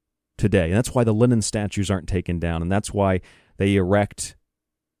today. And that's why the Lenin statues aren't taken down, and that's why they erect,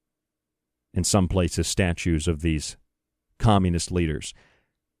 in some places, statues of these communist leaders.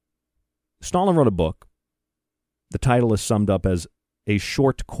 Stalin wrote a book. The title is summed up as A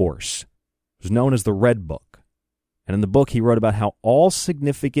Short Course. It was known as the Red Book. And in the book, he wrote about how all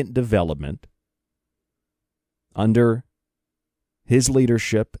significant development under his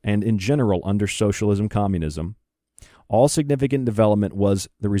leadership and in general under socialism, communism, all significant development was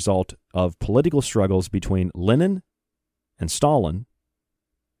the result of political struggles between Lenin and Stalin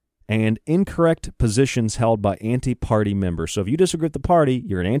and incorrect positions held by anti-party members. So if you disagree with the party,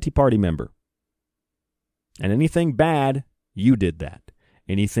 you're an anti-party member. And anything bad, you did that.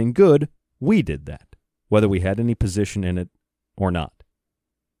 Anything good, we did that, whether we had any position in it or not.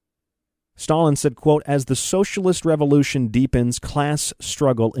 Stalin said, quote, as the socialist revolution deepens, class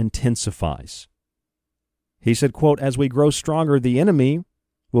struggle intensifies. He said, quote, as we grow stronger, the enemy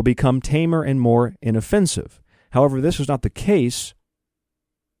will become tamer and more inoffensive. However, this was not the case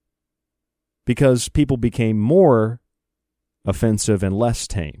because people became more offensive and less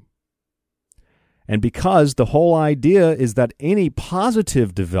tame. And because the whole idea is that any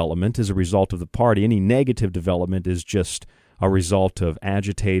positive development is a result of the party, any negative development is just a result of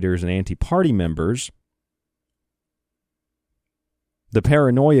agitators and anti-party members, the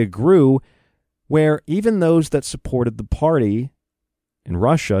paranoia grew where even those that supported the party in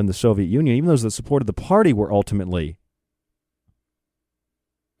Russia and the Soviet Union, even those that supported the party were ultimately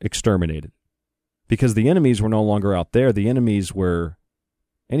exterminated. Because the enemies were no longer out there. The enemies were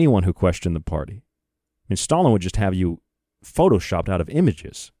anyone who questioned the party. I mean, Stalin would just have you photoshopped out of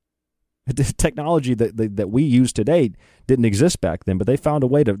images. The technology that we use today didn't exist back then, but they found a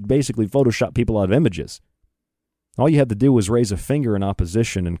way to basically Photoshop people out of images. All you had to do was raise a finger in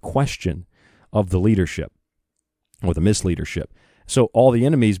opposition and question of the leadership or the misleadership. So all the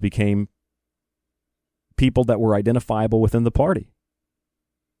enemies became people that were identifiable within the party.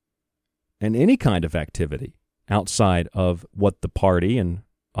 And any kind of activity outside of what the party and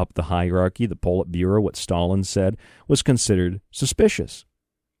up the hierarchy, the Politburo, what Stalin said, was considered suspicious.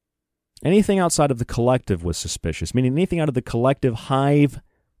 Anything outside of the collective was suspicious, meaning anything out of the collective hive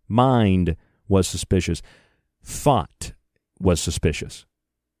mind was suspicious. Thought was suspicious.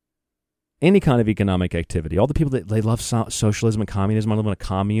 Any kind of economic activity. All the people that they love socialism and communism. I live in a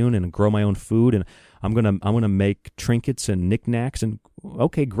commune and grow my own food, and I'm gonna make trinkets and knickknacks. And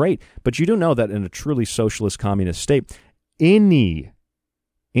okay, great. But you do know that in a truly socialist communist state, any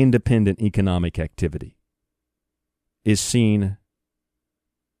independent economic activity is seen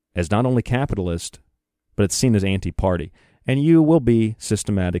as not only capitalist, but it's seen as anti-party. And you will be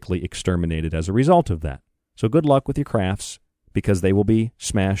systematically exterminated as a result of that. So good luck with your crafts, because they will be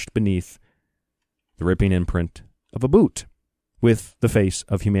smashed beneath the ripping imprint of a boot with the face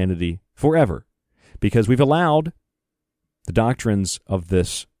of humanity forever. Because we've allowed the doctrines of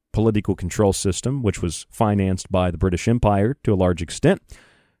this political control system, which was financed by the British Empire to a large extent,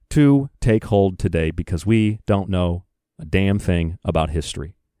 to take hold today, because we don't know a damn thing about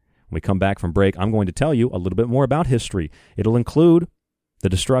history. When we come back from break, I'm going to tell you a little bit more about history. It'll include the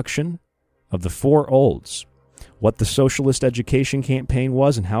destruction of the Four Olds, what the socialist education campaign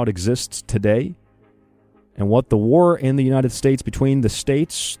was and how it exists today, and what the war in the United States between the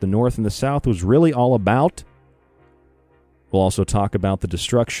states, the North and the South, was really all about. We'll also talk about the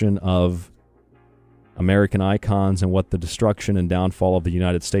destruction of American icons and what the destruction and downfall of the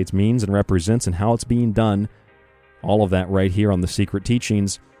United States means and represents and how it's being done. All of that right here on The Secret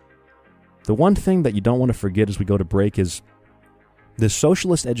Teachings. The one thing that you don't want to forget as we go to break is the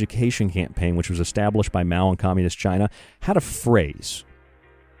socialist education campaign, which was established by Mao in communist China, had a phrase.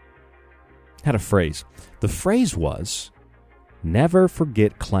 The phrase was, never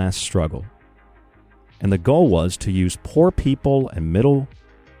forget class struggle. And the goal was to use poor people and middle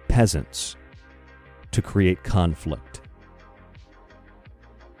peasants to create conflict.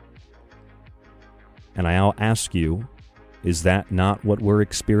 And I'll ask you, is that not what we're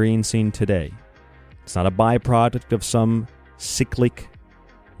experiencing today? It's not a byproduct of some cyclic,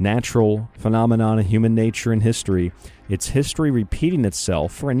 natural phenomenon in human nature and history. It's history repeating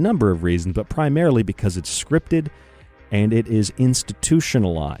itself for a number of reasons, but primarily because it's scripted and it is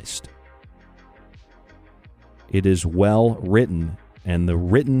institutionalized. It is well written, and the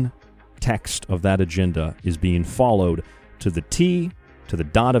written text of that agenda is being followed to the T, to the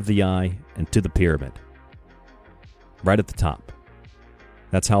dot of the I, and to the pyramid. Right at the top.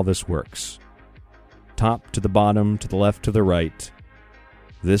 That's how this works. Top to the bottom, to the left, to the right.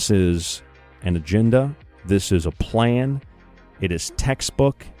 This is an agenda. This is a plan. It is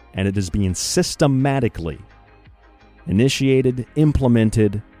textbook, and it is being systematically initiated,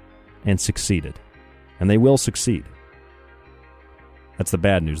 implemented, and succeeded. And they will succeed. That's the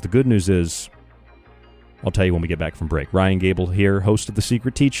bad news. The good news is, I'll tell you when we get back from break. Ryan Gable here, host of The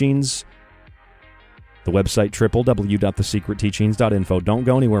Secret Teachings. The website, www.thesecretteachings.info. Don't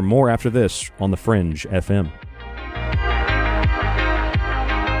go anywhere. More after this on The Fringe FM.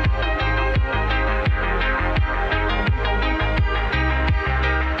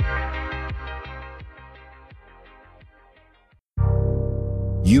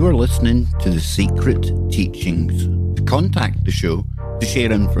 You are listening to The Secret Teachings. To contact the show, to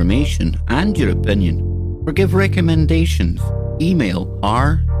share information and your opinion, or give recommendations, email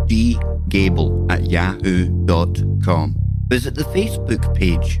rdgable@yahoo.com. Visit the Facebook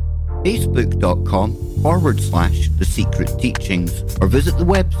page, facebook.com/The Secret Teachings, or visit the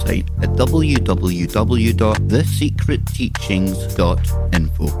website at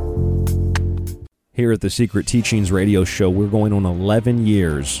www.thesecretteachings.info. Here at the Secret Teachings radio show, we're going on 11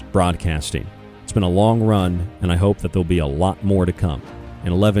 years broadcasting. It's been a long run, and I hope that there'll be a lot more to come.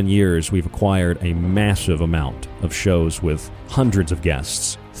 In 11 years, we've acquired a massive amount of shows with hundreds of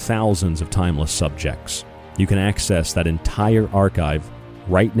guests, thousands of timeless subjects. You can access that entire archive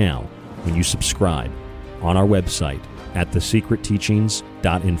right now when you subscribe on our website at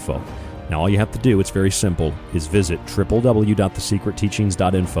thesecretteachings.info. Now, all you have to do, it's very simple, is visit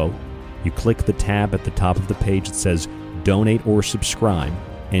www.thesecretteachings.info. You click the tab at the top of the page that says Donate or Subscribe,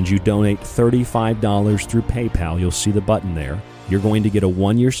 and you donate $35 through PayPal. You'll see the button there. You're going to get a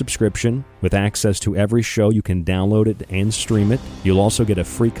 1-year subscription with access to every show. You can download it and stream it. You'll also get a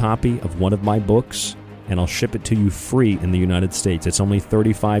free copy of one of my books, and I'll ship it to you free in the United States. It's only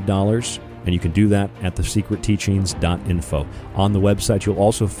 $35, and you can do that at thesecretteachings.info. On the website, you'll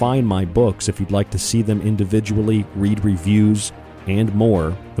also find my books if you'd like to see them individually, read reviews, and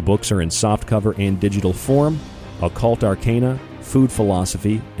more. The books are in softcover and digital form: Occult Arcana, Food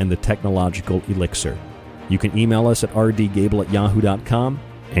Philosophy, and The Technological Elixir. You can email us at rdgable@yahoo.com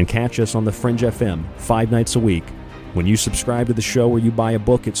and catch us on The Fringe FM 5 nights a week. When you subscribe to the show or you buy a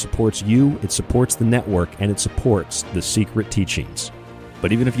book, it supports you, it supports the network, and it supports The Secret Teachings.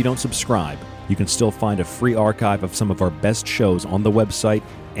 But even if you don't subscribe, You can still find a free archive of some of our best shows on the website,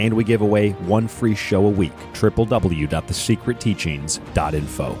 and we give away one free show a week,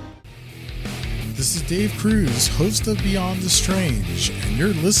 www.thesecretteachings.info. This is Dave Cruz, host of Beyond the Strange, and you're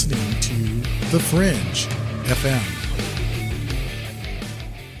listening to The Fringe FM.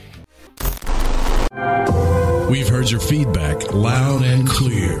 We've heard your feedback loud and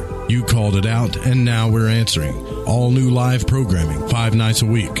clear. You called it out, and now we're answering. All new live programming, 5 nights a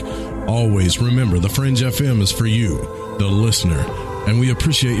week. Always remember, The Fringe FM is for you, the listener, and we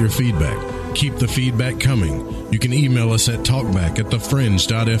appreciate your feedback. Keep the feedback coming. You can email us at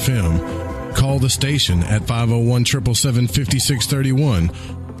talkback@thefringe.fm, call the station at 501-777-5631,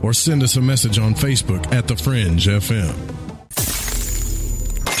 or send us a message on Facebook at The Fringe FM.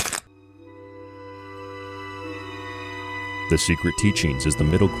 The Secret Teachings is the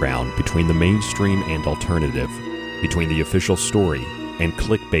middle ground between the mainstream and alternative, between the official story and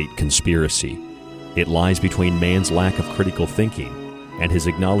clickbait conspiracy. It lies between man's lack of critical thinking and his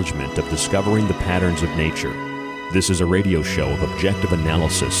acknowledgement of discovering the patterns of nature. This is a radio show of objective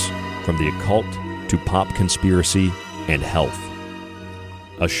analysis, from the occult to pop conspiracy and health.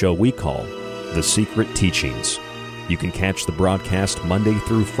 A show we call The Secret Teachings. You can catch the broadcast Monday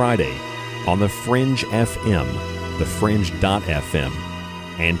through Friday on the Fringe FM, thefringe.fm,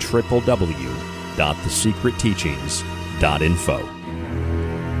 and www.thesecretteachings.info.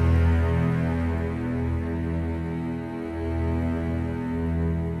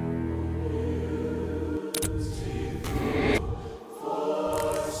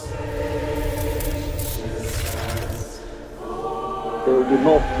 There will be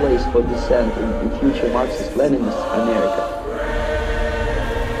no place for dissent in future Marxist-Leninist America.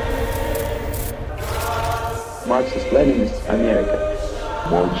 Marxist-Leninist America.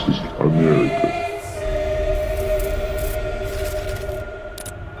 Marxist America.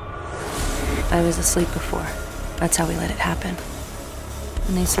 I was asleep before. That's how we let it happen.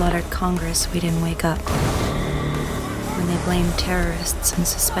 When they slaughtered Congress, we didn't wake up. When they blamed terrorists and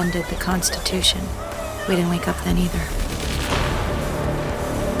suspended the Constitution, we didn't wake up then either.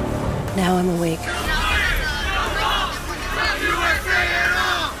 Now I'm awake.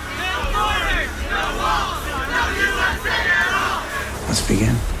 Let's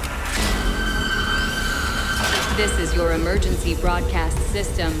begin. This is your emergency broadcast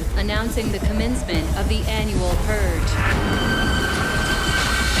system announcing the commencement of the annual purge.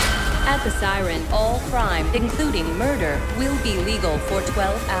 At the siren, all crime, including murder, will be legal for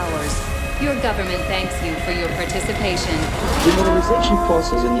 12 hours. Your government thanks you for your participation. The modernization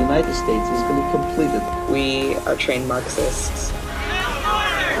process in the United States is going to be completed. We are trained Marxists.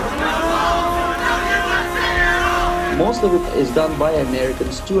 Most of it is done by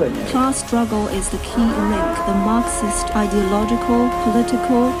Americans to Americans. Class struggle is the key link, the Marxist ideological,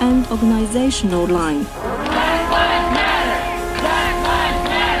 political, and organizational line. Black Lives Matter! Black Lives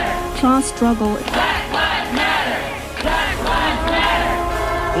Matter! Class struggle. Black Lives Matter! Black Lives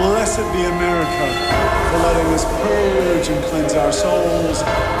Matter! Blessed be America for letting us purge and cleanse our souls.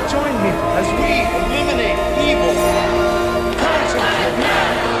 Join me as we eliminate evil.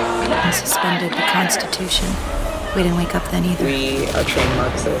 And suspended the Constitution. We didn't wake up then either. We are trained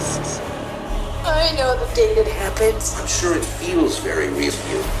Marxists. I know the day that happens. I'm sure it feels very real to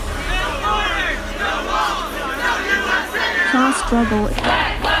you. Class struggle.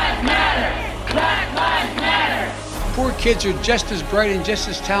 Black Lives Matter! Black Lives Matter! Poor kids are just as bright and just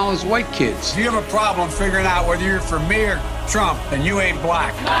as talented as white kids. If you have a problem figuring out whether you're for me or Trump, then you ain't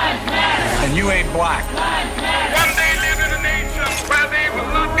black. Lives matter. And you ain't black. Lives matter. One day live in a nation where they will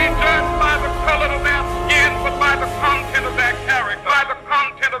not be judged by the color of their skin, but by the content of their character. By the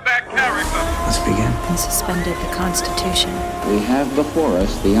content of their character. Let's begin. And suspended the Constitution. We have before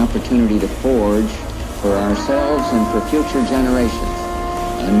us the opportunity to forge for ourselves and for future generations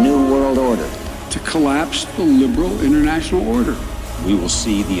a new world order. To collapse the liberal international order. We will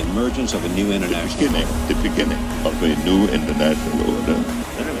see the emergence of a new international order. The beginning of a new international order.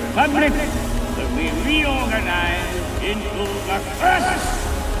 The Republic will be reorganized into the first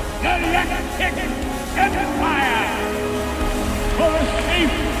galactic empire for a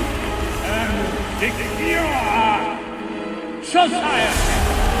safe and secure society.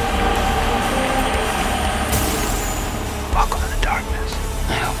 Welcome to the darkness.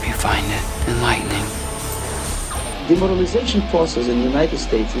 I hope you find it enlightening. The modernization process in the United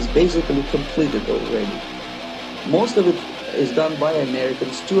States is basically completed already. Most of it is done by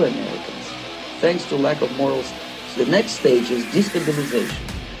Americans to Americans, thanks to lack of morals. The next stage is destabilization.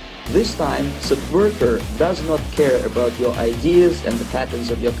 This time, subverter does not care about your ideas and the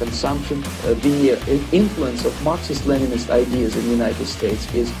patterns of your consumption. The influence of Marxist-Leninist ideas in the United States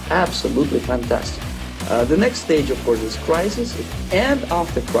is absolutely fantastic. The next stage, of course, is crisis, and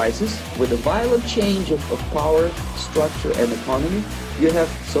after crisis, with a violent change of power, structure, and economy, you have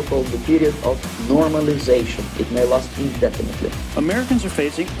so-called the period of normalization. It may last indefinitely. Americans are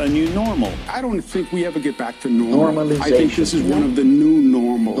facing a new normal. I don't think we ever get back to normal. Normalization. I think this is one of the new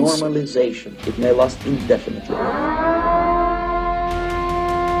normals. Normalization. It may last indefinitely.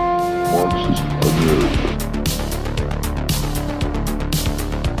 Marxist America.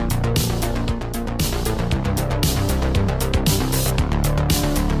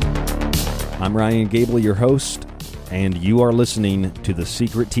 I'm Ryan Gable, your host, and you are listening to the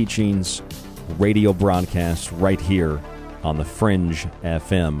Secret Teachings radio broadcast right here on the Fringe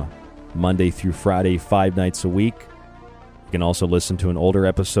FM, Monday through Friday, 5 nights a week. You can also listen to an older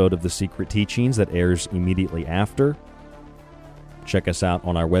episode of the Secret Teachings that airs immediately after. Check us out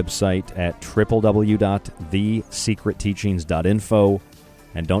on our website at www.thesecretteachings.info,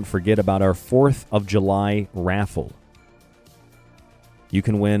 and don't forget about our 4th of July raffle. You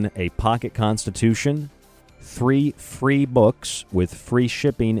can win a pocket Constitution, 3 free books with free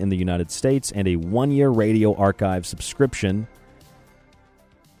shipping in the United States, and a 1-year radio archive subscription.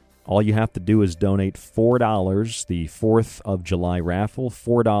 All you have to do is donate $4, the 4th of July raffle,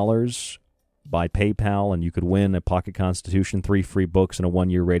 $4 by PayPal, and you could win a pocket Constitution, 3 free books, and a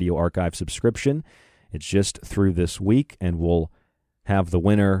 1-year radio archive subscription. It's just through this week, and we'll have the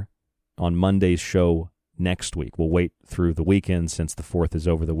winner on Monday's show next week. We'll wait through the weekend since the 4th is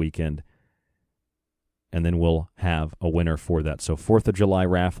over the weekend, and then we'll have a winner for that. So 4th of July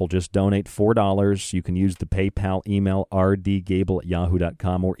raffle, just donate $4. You can use the PayPal email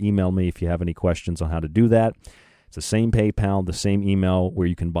rdgable@yahoo.com, or email me if you have any questions on how to do that. It's the same PayPal, the same email where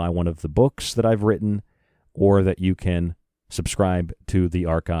you can buy one of the books that I've written, or that you can subscribe to the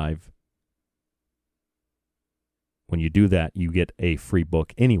archive. When you do that, you get a free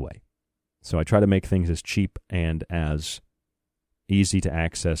book anyway. So I try to make things as cheap and as easy to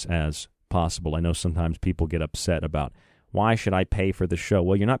access as possible. I know sometimes people get upset about, why should I pay for the show?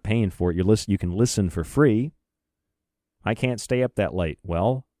 Well, you're not paying for it. You can listen for free. I can't stay up that late.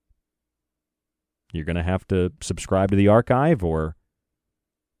 Well, you're going to have to subscribe to the archive, or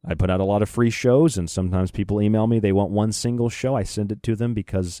I put out a lot of free shows, and sometimes people email me. They want one single show. I send it to them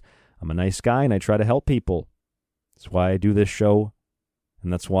because I'm a nice guy and I try to help people. That's why I do this show.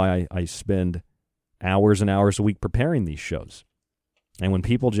 And that's why I spend hours and hours a week preparing these shows. And when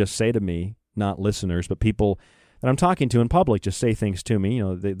people just say to me, not listeners, but people that I'm talking to in public just say things to me,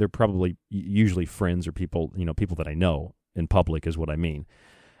 they're probably usually friends or people, people that I know in public is what I mean.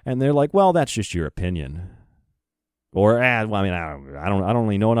 And they're like, well, that's just your opinion. Or, I don't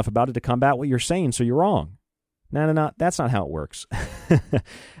really know enough about it to combat what you're saying, so you're wrong. No, that's not how it works.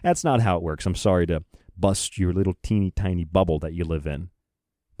 That's not how it works. I'm sorry to bust your little teeny tiny bubble that you live in.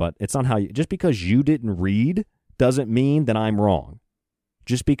 But it's not how just because you didn't read doesn't mean that I'm wrong.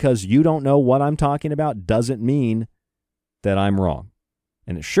 Just because you don't know what I'm talking about doesn't mean that I'm wrong.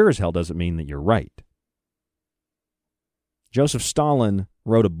 And it sure as hell doesn't mean that you're right. Joseph Stalin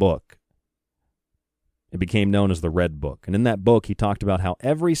wrote a book. It became known as the Red Book. And in that book, he talked about how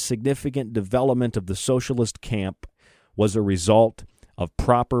every significant development of the socialist camp was a result of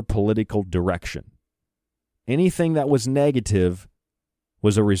proper political direction. Anything that was negative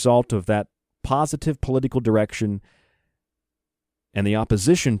was a result of that positive political direction and the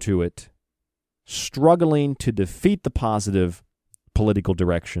opposition to it struggling to defeat the positive political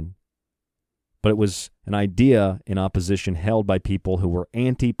direction. But it was an idea in opposition held by people who were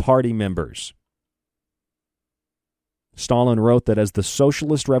anti-party members. Stalin wrote that as the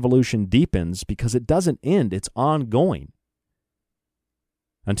socialist revolution deepens, because it doesn't end, it's ongoing,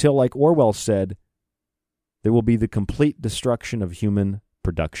 until, like Orwell said, there will be the complete destruction of human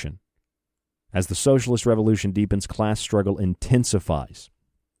production. As the socialist revolution deepens, class struggle intensifies.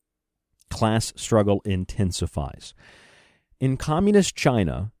 Class struggle intensifies. In communist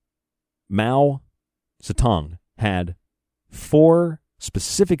China, Mao Zedong had 4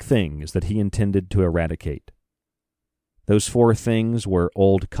 specific things that he intended to eradicate. Those 4 things were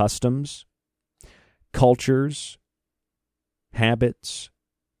old customs, cultures, habits,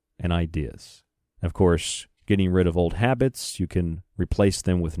 and ideas. Of course, getting rid of old habits, you can replace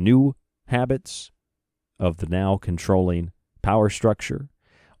them with new habits of the now controlling power structure.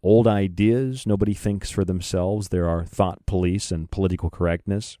 Old ideas, nobody thinks for themselves. There are thought police and political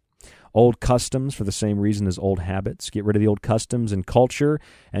correctness. Old customs for the same reason as old habits. Get rid of the old customs and culture,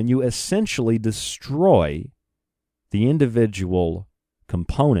 and you essentially destroy the individual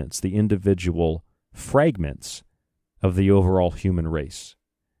components, the individual fragments of the overall human race.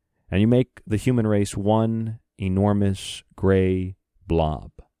 And you make the human race one enormous gray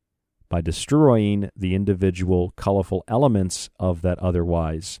blob by destroying the individual colorful elements of that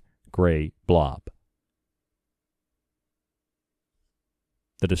otherwise gray blob.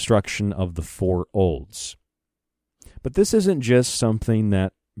 The destruction of the four olds. But this isn't just something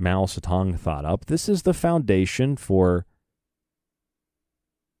that Mao Zedong thought up. This is the foundation for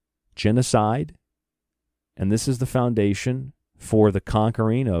genocide, and this is the foundation for the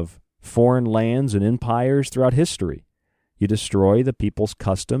conquering of foreign lands and empires throughout history. You destroy the people's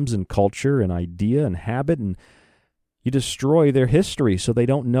customs and culture and idea and habit, and you destroy their history so they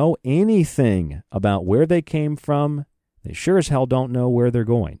don't know anything about where they came from. They sure as hell don't know where they're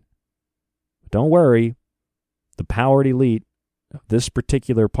going. But don't worry, the powered elite of this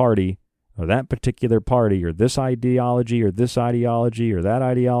particular party or that particular party or this ideology or this ideology or that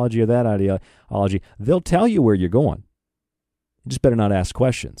ideology or that ideology, they'll tell you where you're going. You just better not ask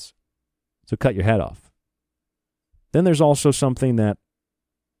questions. So cut your head off. Then there's also something that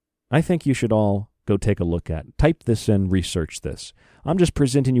I think you should all go take a look at. Type this in, research this. I'm just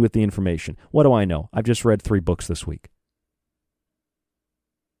presenting you with the information. What do I know? I've just read 3 books this week.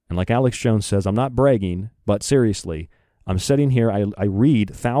 And like Alex Jones says, I'm not bragging, but seriously, I'm sitting here, I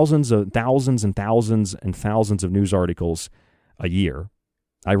read thousands and thousands of news articles a year.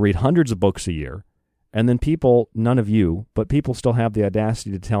 I read hundreds of books a year. And then people, none of you, but people still have the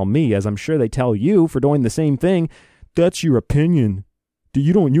audacity to tell me, as I'm sure they tell you for doing the same thing, that's your opinion.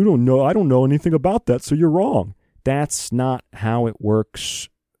 You don't know, I don't know anything about that, so you're wrong. That's not how it works,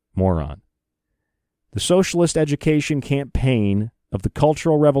 moron. The socialist education campaign of the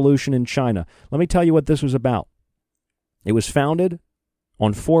Cultural Revolution in China. Let me tell you what this was about. It was founded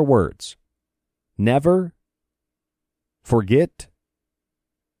on 4 words. Never forget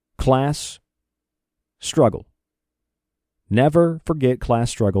class struggle. Never forget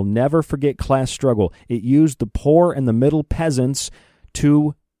class struggle. Never forget class struggle. It used the poor and the middle peasants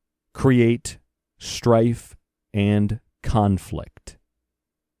to create strife and conflict.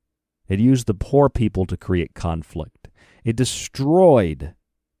 It used the poor people to create conflict. It destroyed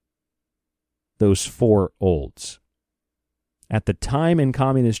those 4 olds. At the time in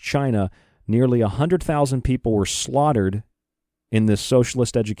communist China, nearly 100,000 people were slaughtered in this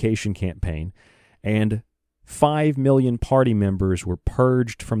socialist education campaign, and 5 million party members were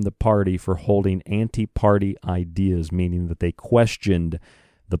purged from the party for holding anti-party ideas, meaning that they questioned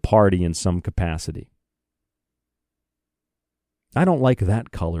the party in some capacity. I don't like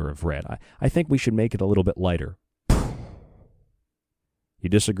that color of red. I think we should make it a little bit lighter. You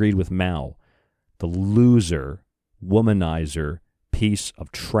disagreed with Mao, the loser, womanizer, piece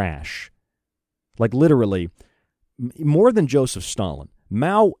of trash. Like literally, more than Joseph Stalin,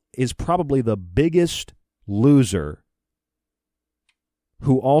 Mao is probably the biggest loser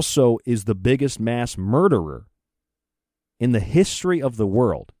who also is the biggest mass murderer in the history of the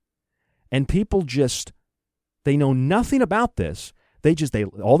world. And people just, they know nothing about this.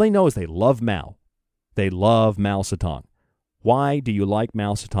 All they know is they love Mao. They love Mao Zedong. Why do you like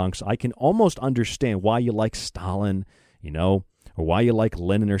Mao Zedong? So I can almost understand why you like Stalin, or why you like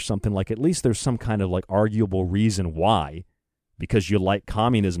Lenin or something. Like, at least there's some kind of like arguable reason why, because you like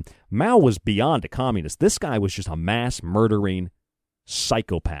communism. Mao was beyond a communist. This guy was just a mass murdering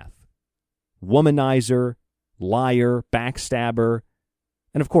psychopath, womanizer, liar, backstabber,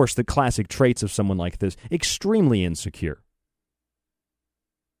 and of course the classic traits of someone like this, extremely insecure.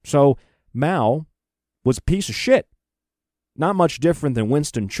 So Mao was a piece of shit. Not much different than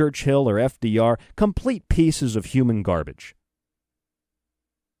Winston Churchill or FDR, complete pieces of human garbage.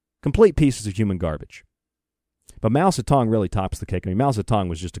 Complete pieces of human garbage. But Mao Zedong really tops the cake. I mean, Mao Zedong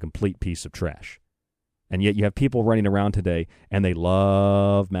was just a complete piece of trash. And yet you have people running around today, and they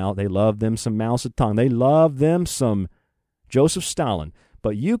love Mao. They love them some Mao Zedong. They love them some Joseph Stalin.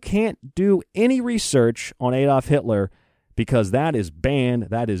 But you can't do any research on Adolf Hitler because that is banned.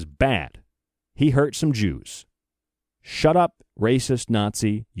 That is bad. He hurt some Jews. Shut up, racist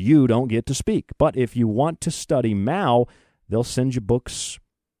Nazi. You don't get to speak. But if you want to study Mao, they'll send you books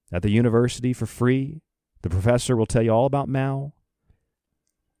at the university for free. The professor will tell you all about Mao.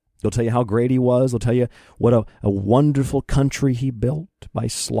 They'll tell you how great he was. They'll tell you what a wonderful country he built by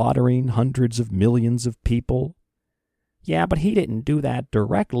slaughtering hundreds of millions of people. Yeah, but he didn't do that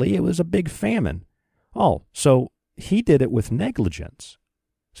directly. It was a big famine. Oh, so he did it with negligence.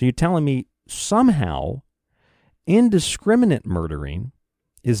 So you're telling me somehow indiscriminate murdering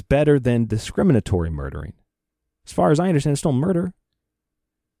is better than discriminatory murdering. As far as I understand, it's still murder.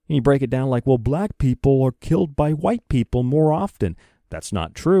 And you break it down like, well, black people are killed by white people more often. That's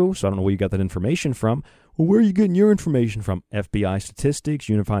not true, so I don't know where you got that information from. Well, where are you getting your information from? FBI statistics,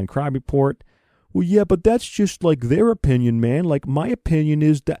 Unified Crime Report. Well, yeah, but that's just like their opinion, man. Like, my opinion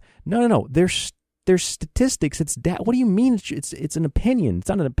is that... No. There's statistics. It's that. What do you mean? It's an opinion. It's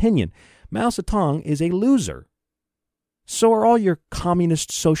not an opinion. Mao Zedong is a loser. So are all your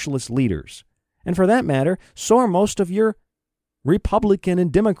communist socialist leaders. And for that matter, so are most of your Republican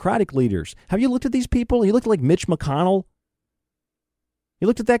and Democratic leaders. Have you looked at these people? You look like Mitch McConnell. You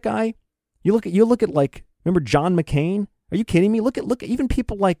looked at that guy? You look at like, remember John McCain? Are you kidding me? Look at even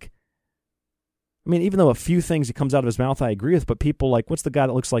people like, I mean, even though a few things he comes out of his mouth I agree with, but people like, what's the guy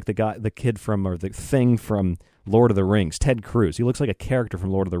that looks like the kid from, or the thing from Lord of the Rings? Ted Cruz. He looks like a character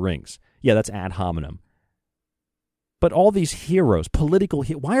from Lord of the Rings. Yeah, that's ad hominem. But all these heroes,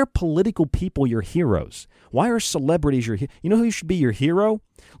 why are political people your heroes? Why are celebrities your heroes? You know who should be your hero?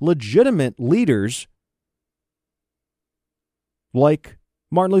 Legitimate leaders like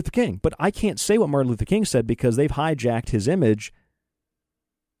Martin Luther King. But I can't say what Martin Luther King said because they've hijacked his image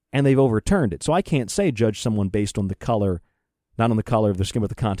and they've overturned it. So I can't judge someone based on the color, not on the color of their skin, but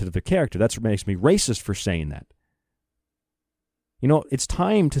the content of their character. That's what makes me racist for saying that. You know, it's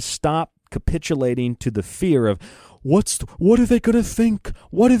time to stop capitulating to the fear of, what are they going to think?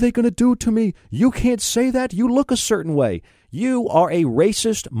 What are they going to do to me? You can't say that. You look a certain way. You are a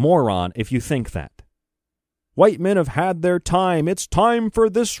racist moron if you think that. White men have had their time. It's time for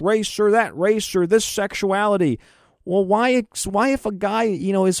this race or this sexuality. Well, why if a guy,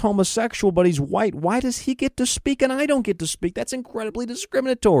 is homosexual but he's white, why does he get to speak and I don't get to speak? That's incredibly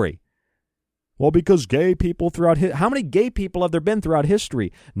discriminatory. Well, because gay people how many gay people have there been throughout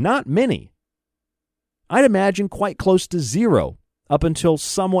history? Not many. I'd imagine quite close to zero up until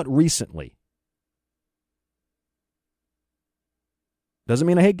somewhat recently. Doesn't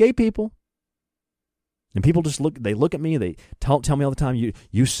mean I hate gay people. And people just look at me, they tell me all the time,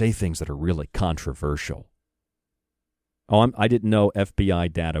 you say things that are really controversial. Oh, I didn't know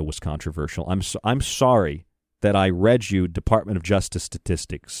FBI data was controversial. I'm sorry that I read you Department of Justice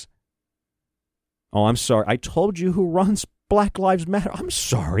statistics. Oh, I'm sorry. I told you who runs Black Lives Matter. I'm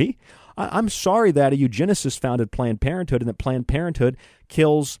sorry. I'm sorry that a eugenicist founded Planned Parenthood and that Planned Parenthood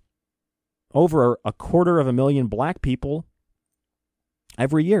kills over 250,000 black people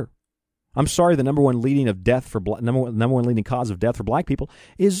every year. I'm sorry the number one leading cause of death for black people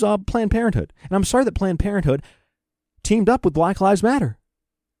is Planned Parenthood. And I'm sorry that Planned Parenthood teamed up with Black Lives Matter.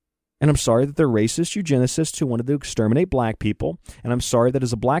 And I'm sorry that they're racist eugenicists who wanted to exterminate black people. And I'm sorry that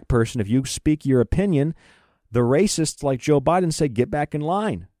as a black person, if you speak your opinion, the racists like Joe Biden say, get back in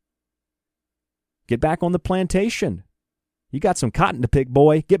line. Get back on the plantation. You got some cotton to pick,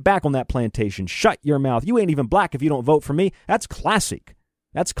 boy. Get back on that plantation. Shut your mouth. You ain't even black if you don't vote for me. That's classic.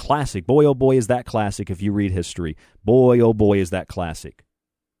 That's classic. Boy, oh boy, is that classic if you read history. Boy, oh boy, is that classic.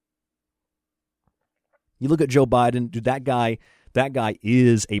 You look at Joe Biden, dude, that guy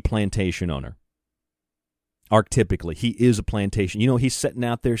is a plantation owner. Archetypically, he is a plantation. He's sitting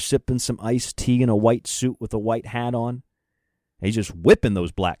out there sipping some iced tea in a white suit with a white hat on. He's just whipping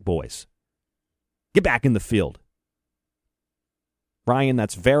those black boys. Get back in the field. Ryan,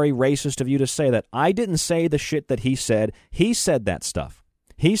 that's very racist of you to say that. I didn't say the shit that he said. He said that stuff.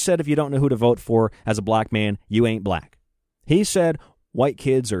 He said if you don't know who to vote for as a black man, you ain't black. He said white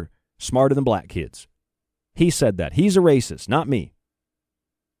kids are smarter than black kids. He said that. He's a racist, not me.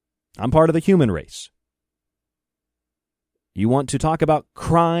 I'm part of the human race. You want to talk about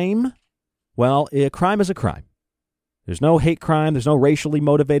crime? Well, crime is a crime. There's no hate crime. There's no racially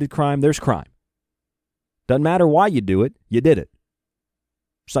motivated crime. There's crime. Doesn't matter why you do it. You did it.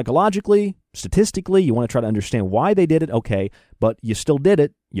 Psychologically, statistically, you want to try to understand why they did it. Okay, but you still did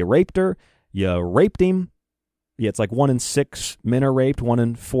it. You raped her. You raped him. Yeah, it's like 1 in 6 men are raped, 1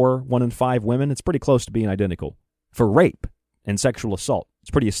 in 4, 1 in 5 women. It's pretty close to being identical for rape and sexual assault.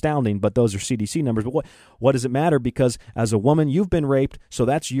 It's pretty astounding, but those are CDC numbers. But what does it matter? Because as a woman, you've been raped, so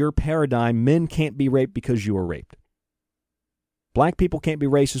that's your paradigm. Men can't be raped because you were raped. Black people can't be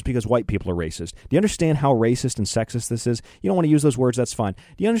racist because white people are racist. Do you understand how racist and sexist this is? You don't want to use those words, that's fine.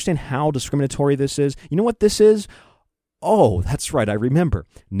 Do you understand how discriminatory this is? You know what this is? Oh, that's right, I remember.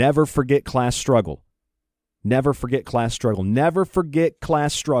 Never forget class struggle. Never forget class struggle. Never forget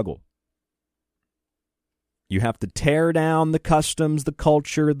class struggle. You have to tear down the customs, the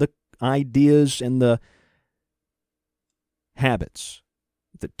culture, the ideas, and the habits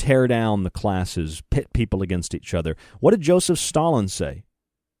that tear down the classes, pit people against each other. What did Joseph Stalin say?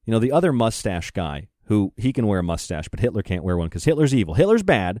 The other mustache guy, who he can wear a mustache, but Hitler can't wear one because Hitler's evil. Hitler's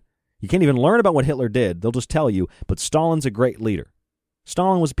bad. You can't even learn about what Hitler did. They'll just tell you, but Stalin's a great leader.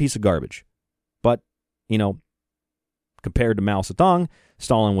 Stalin was a piece of garbage. But, compared to Mao Zedong,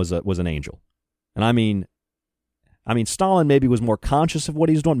 Stalin was an angel. And I mean, Stalin maybe was more conscious of what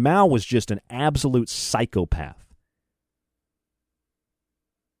he was doing. Mao was just an absolute psychopath.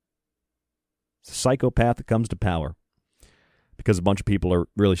 It's a psychopath that comes to power because a bunch of people are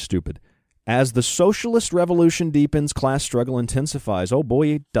really stupid. As the socialist revolution deepens, class struggle intensifies. Oh boy,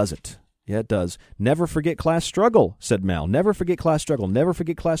 it does it. Yeah, it does. Never forget class struggle, said Mao. Never forget class struggle. Never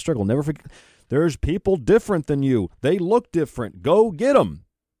forget class struggle. Never forget. There's people different than you. They look different. Go get them.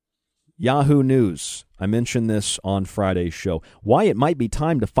 Yahoo News. I mentioned this on Friday's show. Why it might be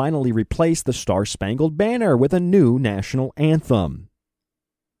time to finally replace the Star-Spangled Banner with a new national anthem.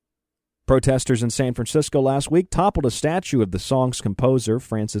 Protesters in San Francisco last week toppled a statue of the song's composer,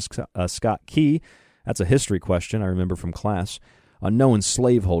 Francis Scott Key. That's a history question I remember from class. A known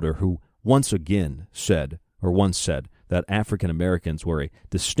slaveholder who once said that African Americans were a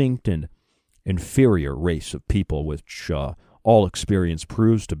distinct and inferior race of people, which all experience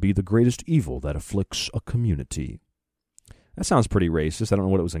proves to be the greatest evil that afflicts a community. That sounds pretty racist. I don't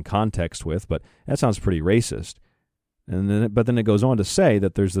know what it was in context with, but that sounds pretty racist. But then it goes on to say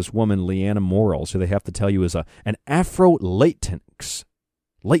that there's this woman, Leanna Morrells, who they have to tell you is an Afro-Latinx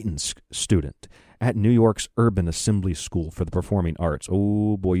student at New York's Urban Assembly School for the Performing Arts.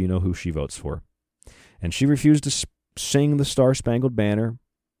 Oh, boy, you know who she votes for. And she refused to sing the Star-Spangled Banner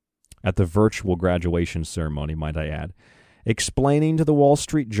at the virtual graduation ceremony, might I add, explaining to the Wall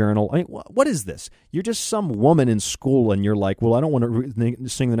Street Journal, I mean, what is this? You're just some woman in school, and you're like, well, I don't want to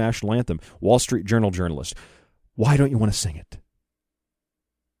sing the national anthem. Wall Street Journal journalist, why don't you want to sing it?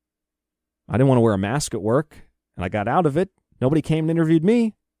 I didn't want to wear a mask at work, and I got out of it. Nobody came and interviewed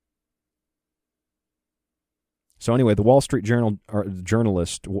me. So anyway, the Wall Street Journal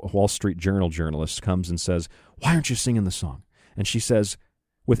journalist comes and says, why aren't you singing the song? And she says,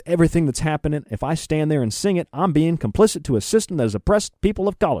 with everything that's happening, if I stand there and sing it, I'm being complicit to a system that has oppressed people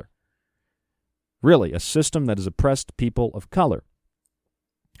of color. Really, a system that has oppressed people of color.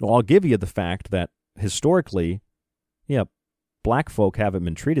 Well, I'll give you the fact that historically, black folk haven't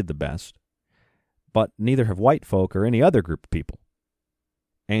been treated the best, but neither have white folk or any other group of people.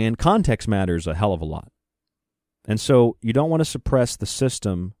 And context matters a hell of a lot. And so you don't want to suppress the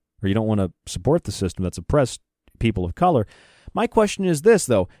system, or you don't want to support the system that's oppressed people of color. My question is this,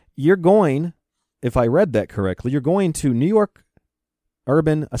 though. You're going, if I read that correctly, you're going to New York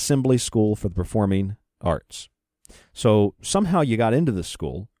Urban Assembly School for the Performing Arts. So somehow you got into this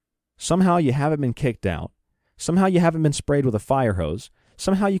school. Somehow you haven't been kicked out. Somehow you haven't been sprayed with a fire hose.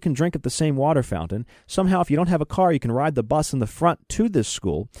 Somehow you can drink at the same water fountain. Somehow if you don't have a car, you can ride the bus in the front to this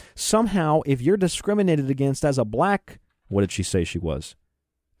school. Somehow if you're discriminated against as a black, what did she say she was?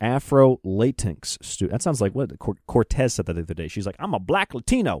 Afro-Latinx student. That sounds like what Cortez said that the other day. She's like, I'm a black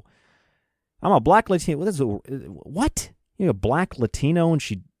Latino. I'm a black Latino. What? You're a black Latino, and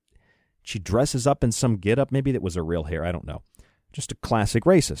she dresses up in some get-up. Maybe that was her real hair. I don't know. Just a classic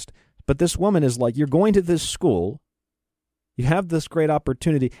racist. But this woman is like, you're going to this school. You have this great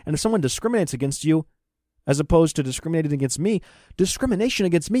opportunity. And if someone discriminates against you, as opposed to discriminating against me, discrimination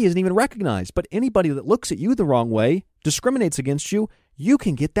against me isn't even recognized. But anybody that looks at you the wrong way, discriminates against you, you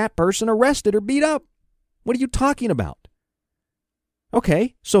can get that person arrested or beat up. What are you talking about?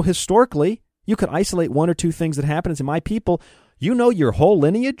 Okay, so historically, you could isolate one or two things that happen to my people. You know your whole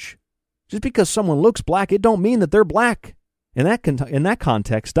lineage? Just because someone looks black, it don't mean that they're black. In that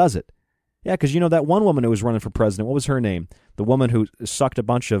context, does it? Yeah, because you know that one woman who was running for president, what was her name? The woman who sucked a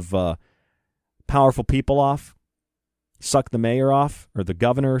bunch of powerful people off, sucked the mayor off, or the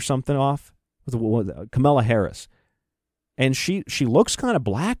governor or something off. Kamala Harris. And she looks kind of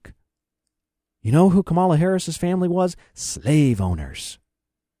black. You know who Kamala Harris's family was? Slave owners.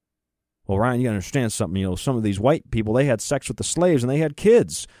 Well, Ryan, you got to understand something. You know, some of these white people, they had sex with the slaves and they had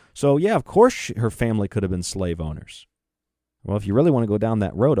kids. So, yeah, of course her family could have been slave owners. Well, if you really want to go down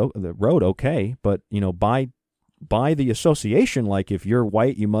that road, okay. But, you know, by the association, like if you're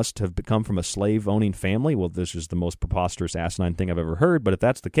white, you must have come from a slave-owning family. Well, this is the most preposterous, asinine thing I've ever heard. But if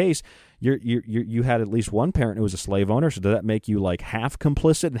that's the case, you had at least one parent who was a slave owner. So does that make you like half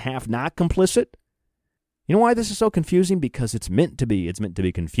complicit and half not complicit? You know why this is so confusing? Because it's meant to be. It's meant to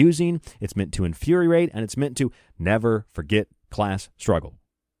be confusing. It's meant to infuriate, and it's meant to never forget class struggle.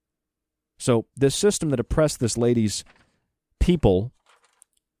 So this system that oppressed this lady's people,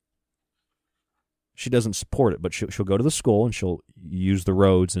 she doesn't support it, but she'll go to the school and she'll use the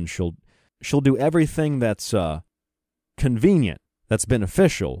roads and she'll do everything that's convenient, that's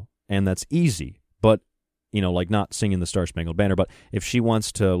beneficial, and that's easy. But, you know, like not singing the Star-Spangled Banner, but if she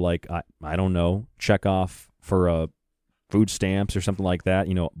wants to, like, I don't know, check off for food stamps or something like that,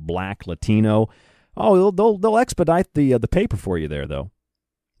 you know, black, Latino, Oh, they'll expedite the paper for you there, though,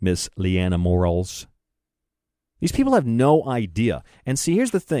 Miss Leanna Morals. These people have no idea. And see,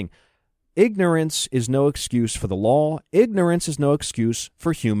 here's the thing. Ignorance is no excuse for the law. Ignorance is no excuse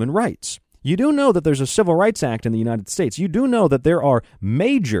for human rights. You do know that there's a Civil Rights Act in the United States. You do know that there are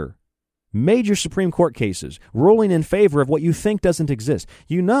major Supreme Court cases ruling in favor of what you think doesn't exist.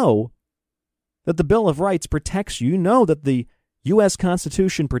 You know that the Bill of Rights protects you. You know that the U.S.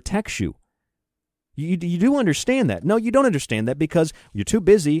 Constitution protects you. You do understand that. No, you don't understand that because you're too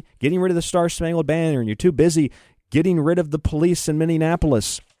busy getting rid of the Star-Spangled Banner and you're too busy getting rid of the police in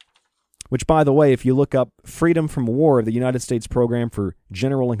Minneapolis. Which, by the way, if you look up Freedom from War, the United States Program for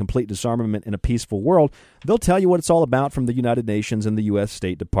General and Complete Disarmament in a Peaceful World, they'll tell you what it's all about from the United Nations and the U.S.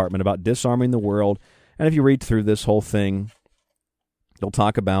 State Department about disarming the world. And if you read through this whole thing, they'll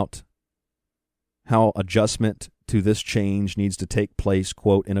talk about how adjustment to this change needs to take place,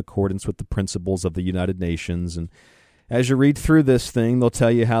 quote, in accordance with the principles of the United Nations. And as you read through this thing, they'll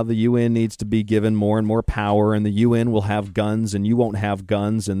tell you how the UN needs to be given more and more power, and the UN will have guns, and you won't have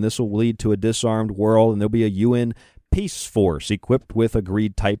guns, and this will lead to a disarmed world, and there'll be a UN peace force equipped with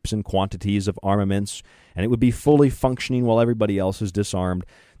agreed types and quantities of armaments, and it would be fully functioning while everybody else is disarmed.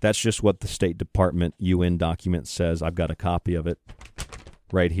 That's just what the State Department UN document says. I've got a copy of it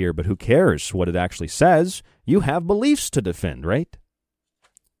right here, but who cares what it actually says? You have beliefs to defend, right?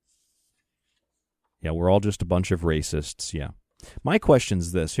 Yeah, we're all just a bunch of racists, yeah. My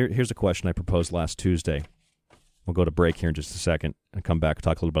question's this. Here's a question I proposed last Tuesday. We'll go to break here in just a second and come back and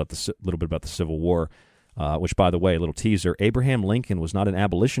talk a little bit about the Civil War, which, by the way, a little teaser, Abraham Lincoln was not an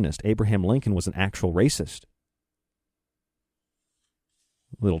abolitionist. Abraham Lincoln was an actual racist.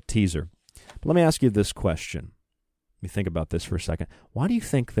 Little teaser. But let me ask you this question. Let me think about this for a second. Why do you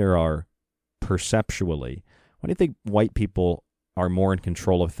think there are, perceptually, why do you think white people are more in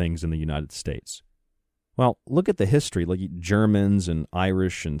control of things in the United States? Well, look at the history, like Germans and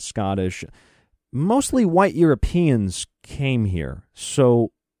Irish and Scottish. Mostly white Europeans came here,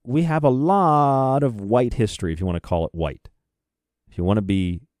 so we have a lot of white history, if you want to call it white, if you want to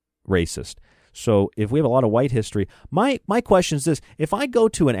be racist. So if we have a lot of white history, my question is this. If I go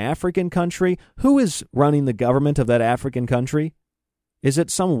to an African country, who is running the government of that African country? Is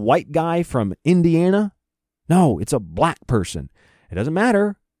it some white guy from Indiana? No, it's a black person. It doesn't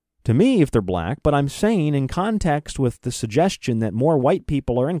matter to me if they're black, but I'm saying in context with the suggestion that more white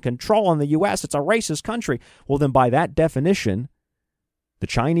people are in control in the U.S., it's a racist country. Well, then by that definition, the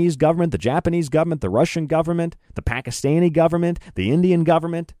Chinese government, the Japanese government, the Russian government, the Pakistani government, the Indian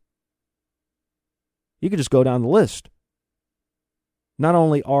government, you could just go down the list. Not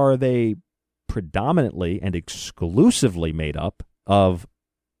only are they predominantly and exclusively made up of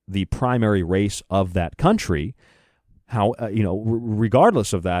the primary race of that country,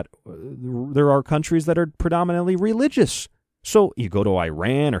 regardless of that, there are countries that are predominantly religious. So you go to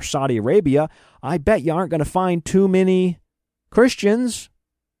Iran or Saudi Arabia, I bet you aren't going to find too many Christians.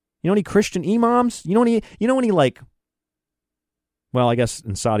 You know any Christian imams? You know any like, well, I guess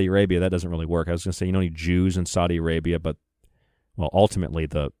in Saudi Arabia that doesn't really work. I was going to say, you know any Jews in Saudi Arabia, but, well, ultimately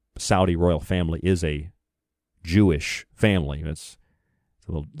the Saudi royal family is a Jewish family. It's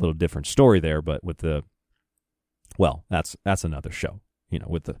a little different story there, but with the, well, that's another show,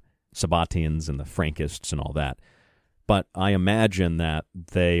 with the Sabbatians and the Frankists and all that. But I imagine that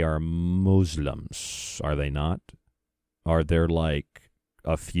they are Muslims, are they not? Are there like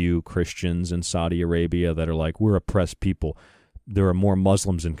a few Christians in Saudi Arabia that are like, we're oppressed people? There are more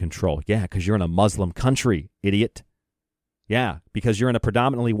Muslims in control. Yeah, because you're in a Muslim country, idiot. Yeah, because you're in a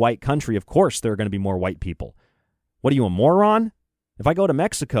predominantly white country. Of course there are going to be more white people. What are you, a moron? If I go to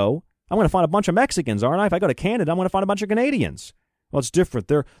Mexico, I'm going to find a bunch of Mexicans, aren't I? If I go to Canada, I'm going to find a bunch of Canadians. Well, it's different.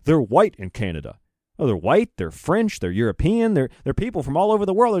 They're white in Canada. Oh, they're white, they're French, they're European, they're people from all over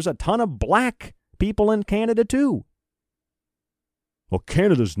the world. There's a ton of black people in Canada, too. Well,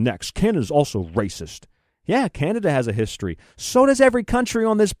 Canada's next. Canada's also racist. Yeah, Canada has a history. So does every country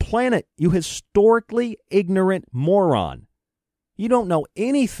on this planet, you historically ignorant moron. You don't know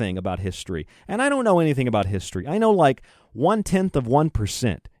anything about history, and I don't know anything about history. I know like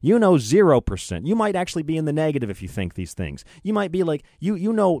 0.1%. You know 0%. You might actually be in the negative if you think these things. You might be like,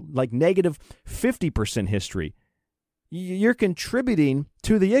 you know like negative 50% history. You're contributing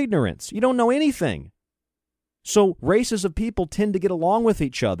to the ignorance. You don't know anything. So races of people tend to get along with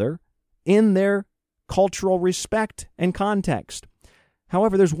each other in their cultural respect and context.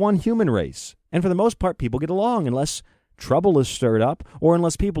 However, there's one human race, and for the most part, people get along unless trouble is stirred up or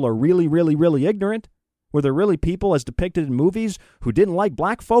unless people are really, really, really ignorant. Were there really people as depicted in movies who didn't like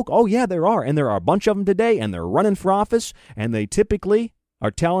black folk? Oh, yeah, there are, and there are a bunch of them today, and they're running for office, and they typically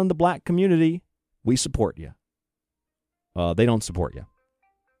are telling the black community we support you. They don't support you.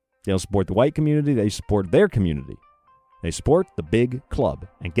 They don't support the white community. They support their community. They support the big club.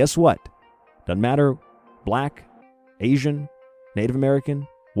 And guess what? Doesn't matter, black, Asian, Native American,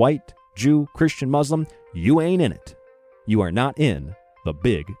 white, Jew, Christian, Muslim, you ain't in it. You are not in the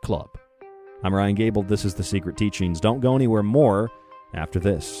big club. I'm Ryan Gable. This is The Secret Teachings. Don't go anywhere. More after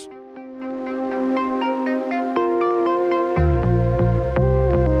this.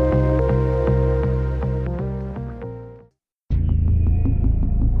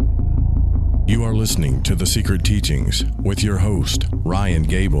 You are listening to The Secret Teachings with your host, Ryan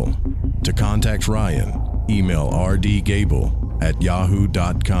Gable. To contact Ryan, email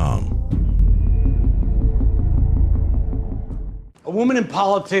rdgable@yahoo.com. A woman in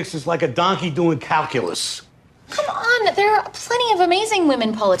politics is like a donkey doing calculus. Come on, there are plenty of amazing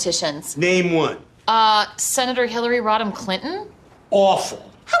women politicians. Name one. Senator Hillary Rodham Clinton?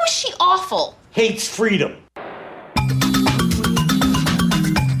 Awful. How is she awful? Hates freedom.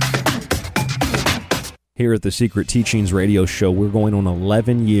 Here at the Secret Teachings radio show, we're going on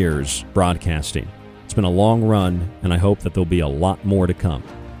 11 years broadcasting. It's been a long run, and I hope that there'll be a lot more to come.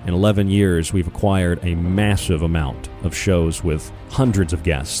 In 11 years, we've acquired a massive amount of shows with hundreds of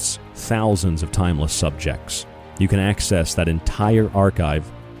guests, thousands of timeless subjects. You can access that entire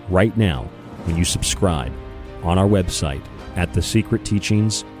archive right now when you subscribe on our website at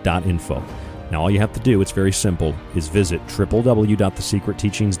thesecretteachings.info. Now, all you have to do, it's very simple, is visit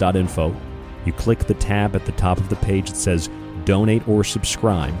www.thesecretteachings.info. You click the tab at the top of the page that says Donate or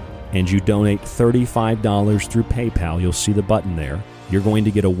Subscribe, and you donate $35 through PayPal. You'll see the button there. You're going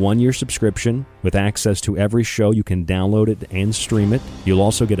to get a 1-year subscription with access to every show. You can download it and stream it. You'll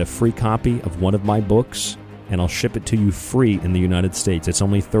also get a free copy of one of my books, and I'll ship it to you free in the United States. It's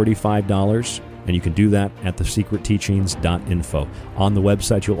only $35, and you can do that at thesecretteachings.info. On the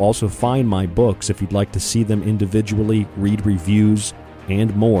website, you'll also find my books if you'd like to see them individually, read reviews,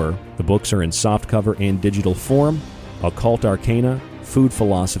 and more. The books are in softcover and digital form: Occult Arcana, Food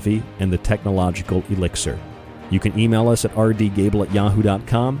Philosophy, and The Technological Elixir. You can email us at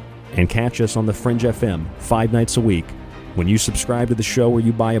rdgable@yahoo.com and catch us on the Fringe FM 5 nights a week. When you subscribe to the show or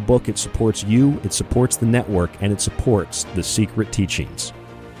you buy a book, it supports you, it supports the network, and it supports The Secret Teachings.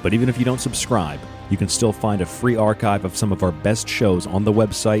 But even if you don't subscribe, you can still find a free archive of some of our best shows on the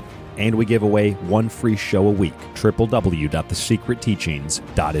website, and we give away one free show a week,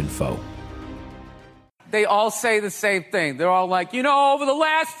 www.thesecretteachings.info. They all say the same thing. They're all like, over the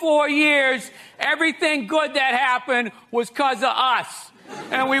last 4 years, everything good that happened was because of us.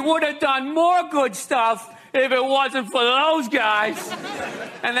 And we would have done more good stuff if it wasn't for those guys.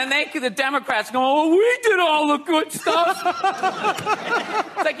 And then the Democrats go, we did all the good stuff.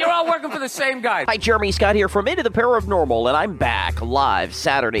 It's like you're all working for the same guy. Hi, Jeremy Scott here from Into the Power of Normal, and I'm back live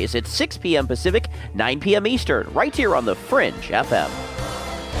Saturdays at 6 p.m. Pacific, 9 p.m. Eastern, right here on the Fringe FM.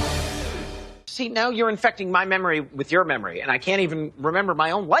 See, now you're infecting my memory with your memory, and I can't even remember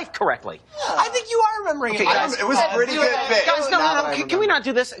my own life correctly. Yeah. I think you are remembering it. Guys, it was a pretty good bit. Guys, no. Can we not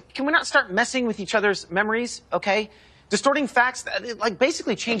do this? Can we not start messing with each other's memories, okay? Distorting facts,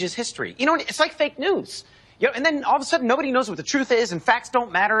 basically changes history. It's like fake news. And then all of a sudden, nobody knows what the truth is, and facts don't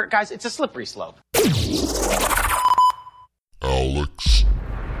matter. Guys, it's a slippery slope. Alex Exum.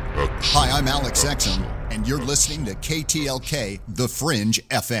 Hi, I'm Alex Exum, and you're listening to KTLK, The Fringe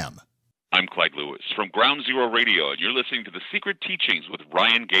FM. I'm Clyde Lewis from Ground Zero Radio, and you're listening to The Secret Teachings with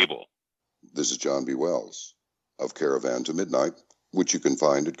Ryan Gable. This is John B. Wells of Caravan to Midnight, which you can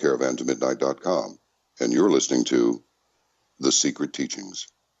find at caravantomidnight.com. And you're listening to The Secret Teachings.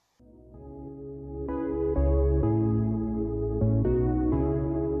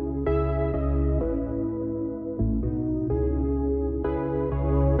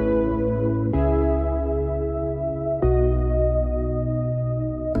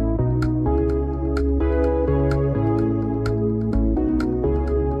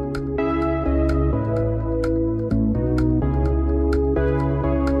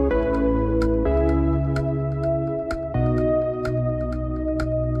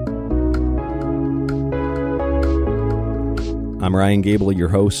 I'm Ryan Gable, your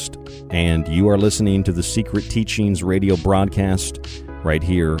host, and you are listening to the Secret Teachings radio broadcast right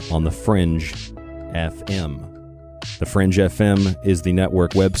here on the Fringe FM. The Fringe FM is the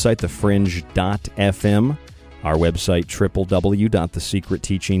network website, thefringe.fm. Our website,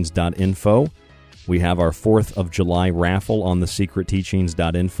 www.thesecretteachings.info. We have our 4th of July raffle on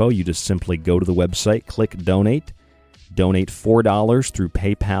thesecretteachings.info. You just simply go to the website, click Donate, donate $4 through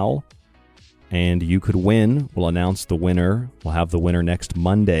PayPal, and you could win. We'll announce the winner. We'll have the winner next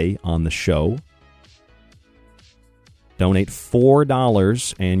Monday on the show. Donate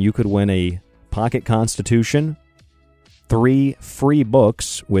 $4, and you could win a Pocket Constitution, 3 free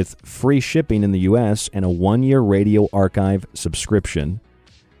books with free shipping in the U.S., and a 1-year radio archive subscription.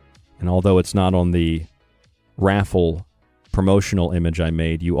 And although it's not on the raffle promotional image I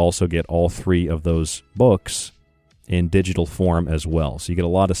made, you also get all 3 of those books in digital form as well. So you get a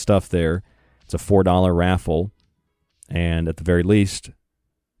lot of stuff there. It's a $4 raffle, and at the very least,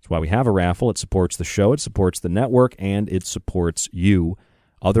 that's why we have a raffle. It supports the show, it supports the network, and it supports you.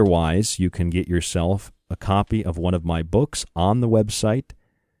 Otherwise, you can get yourself a copy of one of my books on the website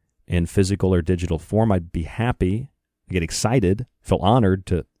in physical or digital form. I'd be happy, I get excited, feel honored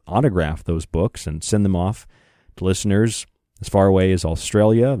to autograph those books and send them off to listeners as far away as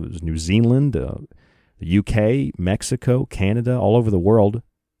Australia, New Zealand, the UK, Mexico, Canada, all over the world,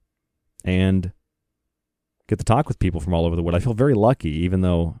 and get to talk with people from all over the world. I feel very lucky, even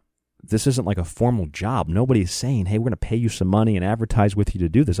though this isn't like a formal job. Nobody's saying, hey, we're going to pay you some money and advertise with you to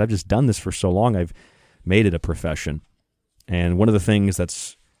do this. I've just done this for so long, I've made it a profession. And one of the things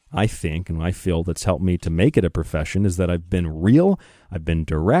that's, I think, and I feel that's helped me to make it a profession is that I've been real, I've been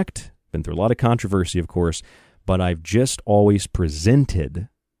direct, been through a lot of controversy, of course, but I've just always presented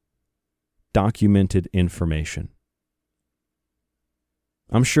documented information.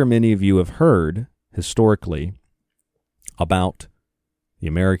 I'm sure many of you have heard historically about the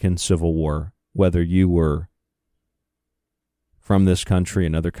American Civil War, whether you were from this country,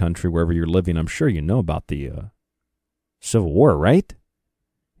 another country, wherever you're living. I'm sure you know about the Civil War, right?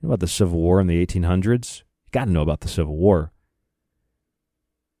 You know about the Civil War in the 1800s? You got to know about the Civil War.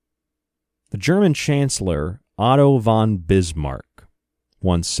 The German Chancellor Otto von Bismarck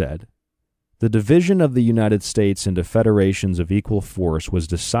once said, "The division of the United States into federations of equal force was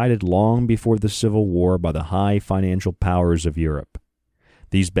decided long before the Civil War by the high financial powers of Europe.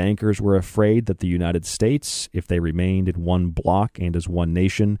 These bankers were afraid that the United States, if they remained in one bloc and as one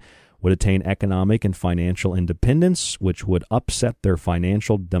nation, would attain economic and financial independence, which would upset their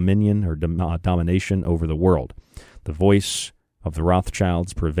financial dominion or domination over the world. The voice of the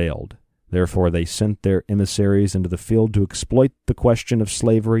Rothschilds prevailed. Therefore, they sent their emissaries into the field to exploit the question of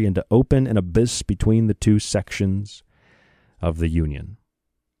slavery and to open an abyss between the two sections of the Union."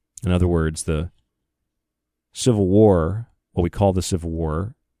 In other words, the Civil War, what we call the Civil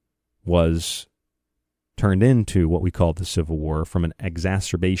War, was turned into what we call the Civil War from an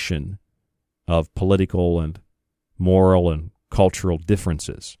exacerbation of political and moral and cultural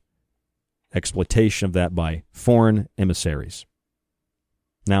differences. Exploitation of that by foreign emissaries.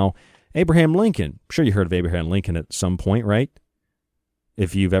 Now, Abraham Lincoln, I'm sure you heard of Abraham Lincoln at some point, right?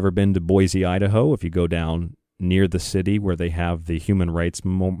 If you've ever been to Boise, Idaho, if you go down near the city where they have the Human Rights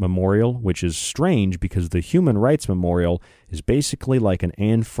Memorial, which is strange because the Human Rights Memorial is basically like an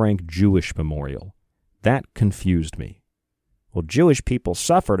Anne Frank Jewish memorial. That confused me. Well, Jewish people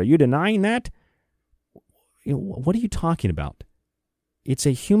suffered. Are you denying that? What are you talking about? It's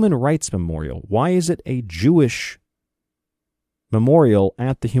a Human Rights Memorial. Why is it a Jewish memorial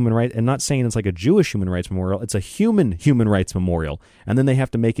at the Human Rights? And not saying it's like a Jewish Human Rights Memorial. It's a human Rights Memorial. And then they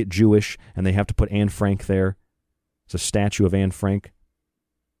have to make it Jewish, and they have to put Anne Frank there. It's a statue of Anne Frank.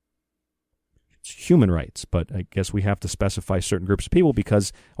 It's human rights, but I guess we have to specify certain groups of people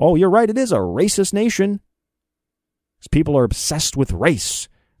because, oh, you're right, it is a racist nation. Because people are obsessed with race.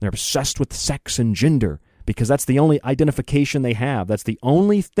 They're obsessed with sex and gender because that's the only identification they have. That's the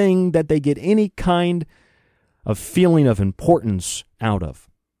only thing that they get any kind of feeling of importance out of.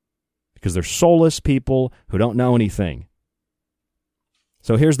 Because they're soulless people who don't know anything.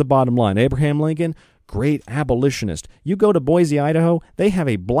 So here's the bottom line. Abraham Lincoln, great abolitionist. You go to Boise, Idaho, they have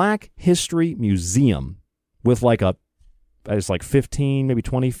a Black History Museum with it's like 15, maybe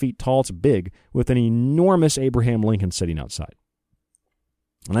 20 feet tall. It's big, with an enormous Abraham Lincoln sitting outside.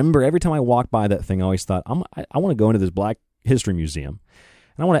 And I remember every time I walked by that thing, I always thought, I want to go into this Black History Museum.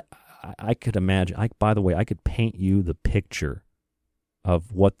 And I could imagine, by the way, I could paint you the picture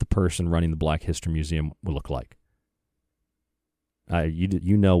of what the person running the Black History Museum would look like.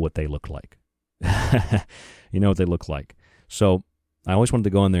 You know what they look like. You know what they look like. So I always wanted to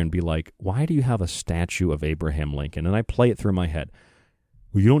go in there and be like, why do you have a statue of Abraham Lincoln? And I play it through my head.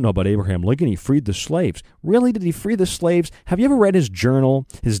 Well, you don't know about Abraham Lincoln. He freed the slaves. Really? Did he free the slaves? Have you ever read his journal,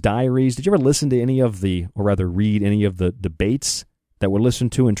 his diaries? Did you ever listen to read any of the debates that were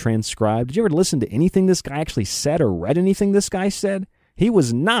listened to and transcribed? Did you ever listen to anything this guy actually said or read anything this guy said? He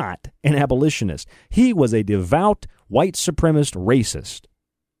was not an abolitionist. He was a devout white supremacist racist.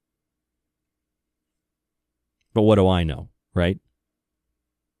 But what do I know, right?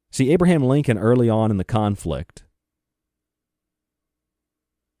 See, Abraham Lincoln, early on in the conflict,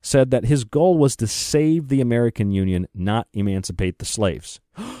 said that his goal was to save the American Union, not emancipate the slaves.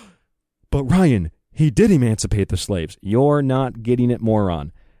 But Ryan, he did emancipate the slaves. You're not getting it,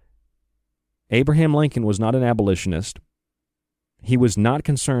 moron. Abraham Lincoln was not an abolitionist. He was not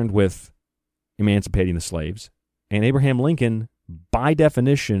concerned with emancipating the slaves. And Abraham Lincoln, by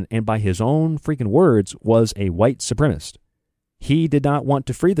definition and by his own freaking words, was a white supremacist. He did not want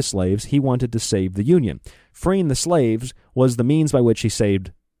to free the slaves. He wanted to save the Union. Freeing the slaves was the means by which he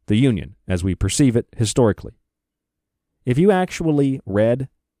saved the Union, as we perceive it historically. If you actually read,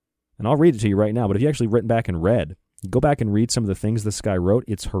 and I'll read it to you right now, but if you actually written back and read, go back and read some of the things this guy wrote,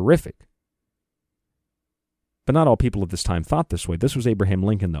 it's horrific. But not all people at this time thought this way. This was Abraham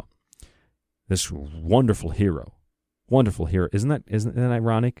Lincoln, though. This wonderful hero. Wonderful hero. Isn't that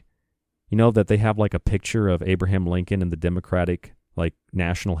ironic? You know that they have like a picture of Abraham Lincoln in the Democratic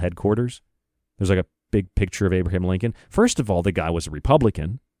national headquarters? There's like a big picture of Abraham Lincoln. First of all, the guy was a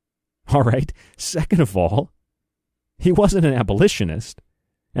Republican. All right. Second of all, he wasn't an abolitionist.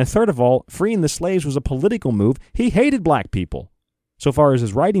 And third of all, freeing the slaves was a political move. He hated black people, so far as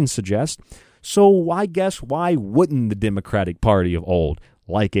his writings suggest. So I guess why wouldn't the Democratic Party of old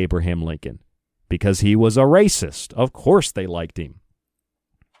like Abraham Lincoln? Because he was a racist. Of course they liked him.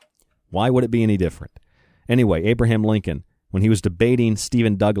 Why would it be any different? Anyway, Abraham Lincoln, when he was debating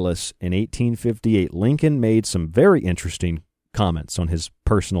Stephen Douglas in 1858, Lincoln made some very interesting comments on his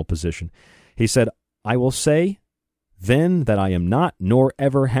personal position. He said, "I will say then that I am not, nor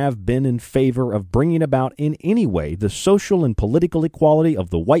ever have been, in favor of bringing about in any way the social and political equality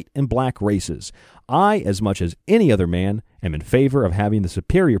of the white and black races. I, as much as any other man, am in favor of having the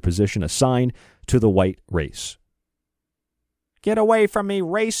superior position assigned to the white race." Get away from me,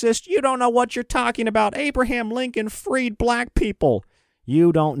 racist. You don't know what you're talking about. Abraham Lincoln freed black people.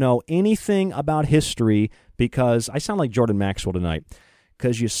 You don't know anything about history because I sound like Jordan Maxwell tonight.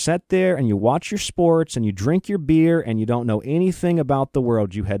 Because you sit there and you watch your sports and you drink your beer and you don't know anything about the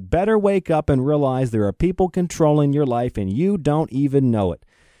world. You had better wake up and realize there are people controlling your life and you don't even know it.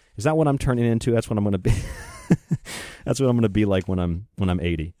 Is that what I'm turning into? That's what I'm going to be. That's what I'm going to be like when I'm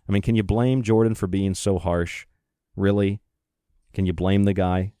 80. I mean, can you blame Jordan for being so harsh? Really? Can you blame the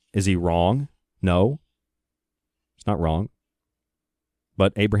guy? Is he wrong? No. It's not wrong.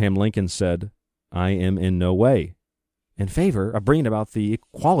 But Abraham Lincoln said, "I am in no way in favor of bringing about the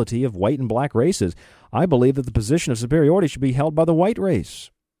equality of white and black races. I believe that the position of superiority should be held by the white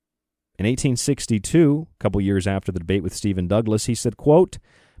race." In 1862, a couple years after the debate with Stephen Douglas, he said, quote,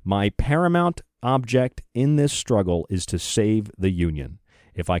 "My paramount object in this struggle is to save the Union.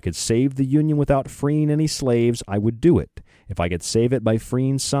 If I could save the Union without freeing any slaves, I would do it. If I could save it by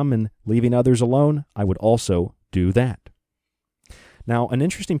freeing some and leaving others alone, I would also do that." Now, an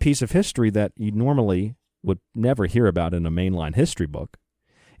interesting piece of history that you normally would never hear about in a mainline history book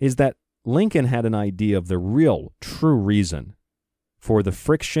is that Lincoln had an idea of the real, true reason for the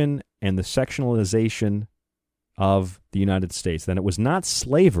friction and the sectionalization of the United States. That it was not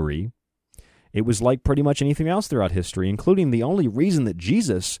slavery. It was like pretty much anything else throughout history, including the only reason that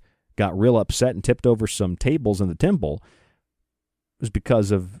Jesus got real upset and tipped over some tables in the temple was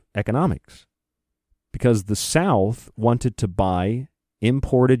because of economics. Because the South wanted to buy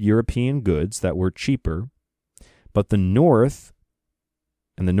imported European goods that were cheaper, but the North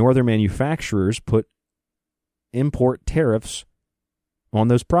and the northern manufacturers put import tariffs on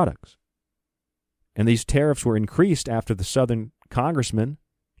those products. And these tariffs were increased after the Southern congressmen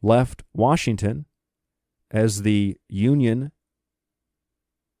left Washington as the Union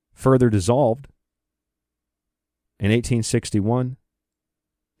further dissolved in 1861.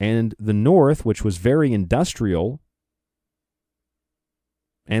 And the North, which was very industrial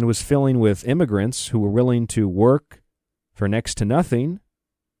and was filling with immigrants who were willing to work for next to nothing,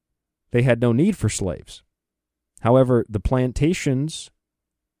 they had no need for slaves. However, the plantations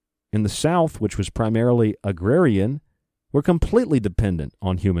in the South, which was primarily agrarian, were completely dependent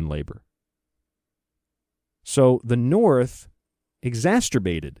on human labor. So the North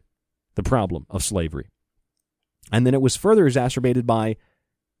exacerbated the problem of slavery. And then it was further exacerbated by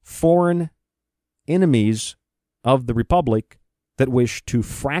foreign enemies of the Republic that wished to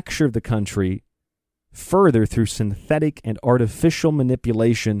fracture the country further through synthetic and artificial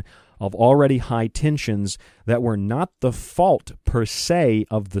manipulation of already high tensions that were not the fault per se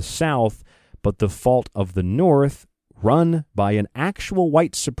of the South, but the fault of the North, run by an actual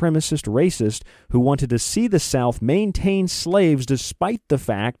white supremacist racist who wanted to see the South maintain slaves despite the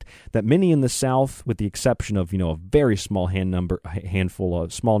fact that many in the South, with the exception of, a very small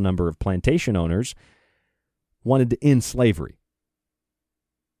small number of plantation owners, wanted to end slavery.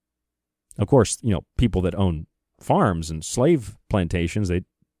 Of course, people that own farms and slave plantations,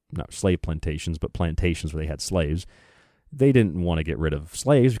 not slave plantations, but plantations where they had slaves, they didn't want to get rid of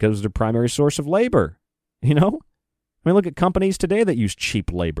slaves because it was their primary source of labor. You know? I mean, look at companies today that use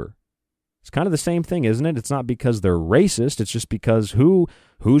cheap labor. It's kind of the same thing, isn't it? It's not because they're racist. It's just because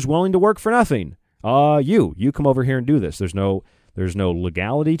who's willing to work for nothing? You come over here and do this. There's no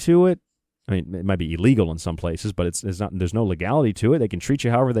legality to it. I mean, it might be illegal in some places, but it's not. There's no legality to it. They can treat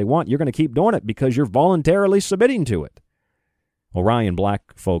you however they want. You're going to keep doing it because you're voluntarily submitting to it. Orion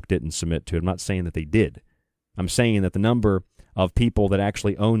black folk didn't submit to it. I'm not saying that they did. I'm saying that the number of people that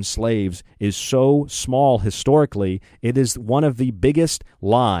actually own slaves is so small historically, it is one of the biggest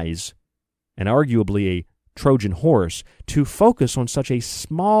lies and arguably a Trojan horse to focus on such a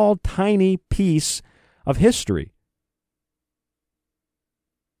small, tiny piece of history.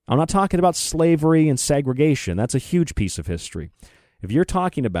 I'm not talking about slavery and segregation. That's a huge piece of history. If you're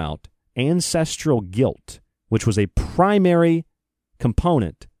talking about ancestral guilt, which was a primary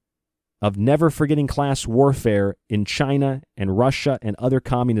component of never forgetting class warfare in China and Russia and other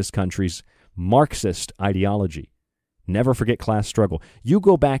communist countries, Marxist ideology. Never forget class struggle. You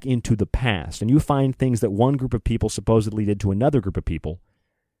go back into the past and you find things that one group of people supposedly did to another group of people,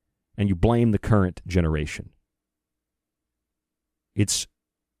 and you blame the current generation. It's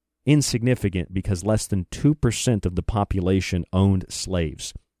insignificant because less than 2% of the population owned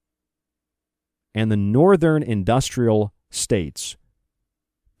slaves. And the northern industrial states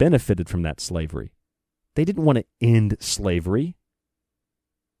benefited from that slavery. They didn't want to end slavery.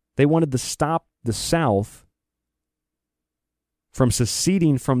 They wanted to stop the South from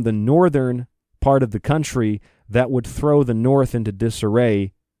seceding from the northern part of the country that would throw the North into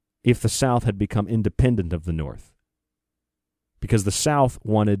disarray if the South had become independent of the North. Because the South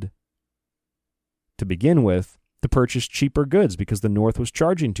wanted, to begin with, to purchase cheaper goods because the North was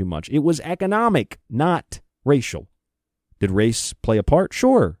charging too much. It was economic, not racial. Did race play a part?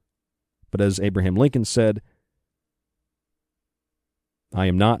 Sure. But as Abraham Lincoln said, I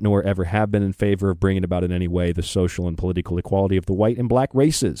am not nor ever have been in favor of bringing about in any way the social and political equality of the white and black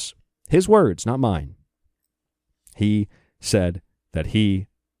races. His words, not mine. He said that he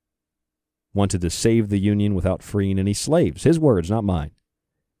wanted to save the Union without freeing any slaves. His words, not mine.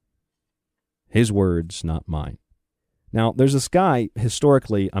 His words, not mine. Now, there's this guy,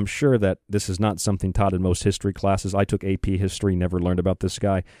 historically, I'm sure that this is not something taught in most history classes. I took AP history, never learned about this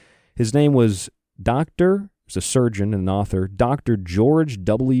guy. His name was he's a surgeon and an author, Dr. George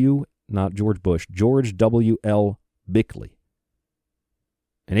W., not George Bush, George W. L. Bickley.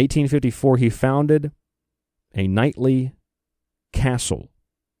 In 1854, he founded a knightly castle,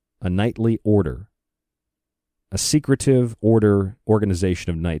 a knightly order, a secretive organization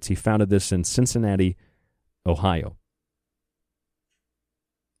of knights. He founded this in Cincinnati, Ohio.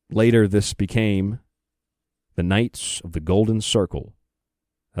 Later, this became the Knights of the Golden Circle.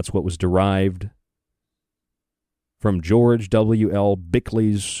 That's what was derived from George W. L.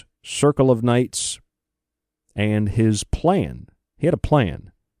 Bickley's Circle of Knights and his plan. He had a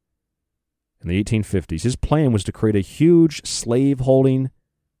plan in the 1850s. His plan was to create a huge slave-holding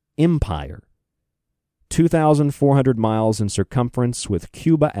empire, 2,400 miles in circumference with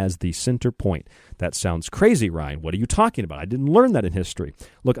Cuba as the center point. That sounds crazy, Ryan. What are you talking about? I didn't learn that in history.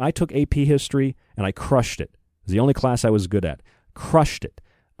 Look, I took AP history and I crushed it. It was the only class I was good at. Crushed it.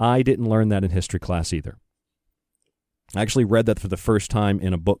 I didn't learn that in history class either. I actually read that for the first time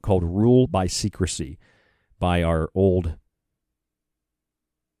in a book called Rule by Secrecy by our old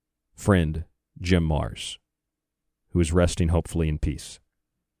friend Jim Mars, who is resting hopefully in peace.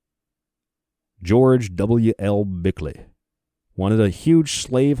 George W. L. Bickley wanted a huge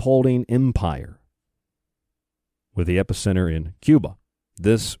slave-holding empire with the epicenter in Cuba.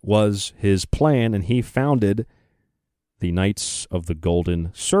 This was his plan, and he founded the Knights of the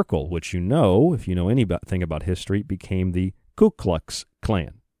Golden Circle, which you know, if you know anything about history, became the Ku Klux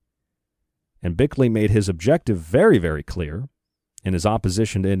Klan. And Bickley made his objective very, very clear in his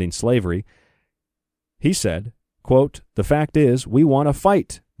opposition to ending slavery. He said, quote, "The fact is, we want a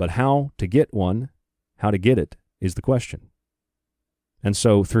fight, but how to get it is the question." And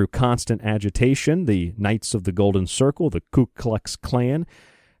so through constant agitation, the Knights of the Golden Circle, the Ku Klux Klan,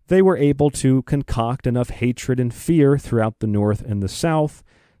 they were able to concoct enough hatred and fear throughout the North and the South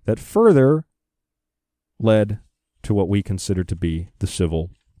that further led to what we consider to be the Civil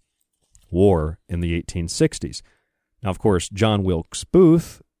War in the 1860s. Now, of course, John Wilkes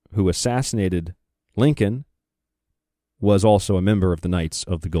Booth, who assassinated Lincoln, was also a member of the Knights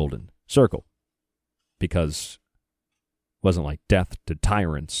of the Golden Circle, because it wasn't like death to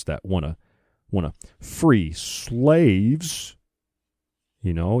tyrants that want to free slaves.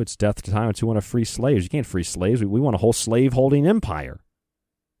 You know, it's death to tyrants who want to free slaves. You can't free slaves. We want a whole slave-holding empire.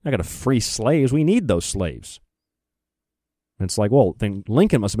 Not going to free slaves. We need those slaves. And it's like, well, then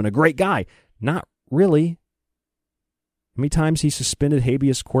Lincoln must have been a great guy. Not really. How many times he suspended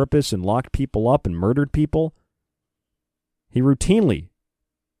habeas corpus and locked people up and murdered people? He routinely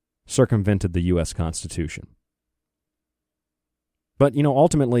circumvented the U.S. Constitution. But,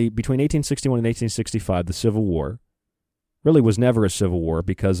 ultimately, between 1861 and 1865, the Civil War really was never a civil war,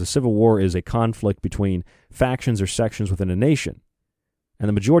 because a civil war is a conflict between factions or sections within a nation. And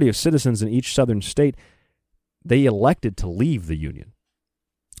the majority of citizens in each southern state, they elected to leave the Union.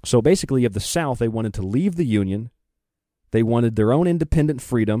 So basically, of the South, they wanted to leave the Union. They wanted their own independent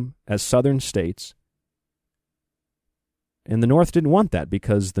freedom as southern states. And the North didn't want that,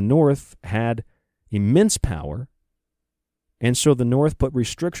 because the North had immense power. And so the North put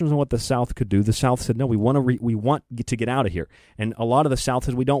restrictions on what the South could do. The South said, no, we want to get out of here. And a lot of the South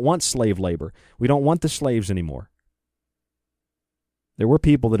said, we don't want slave labor. We don't want the slaves anymore. There were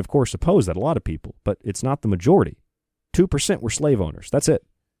people that, of course, opposed that, a lot of people, but it's not the majority. 2% were slave owners. That's it.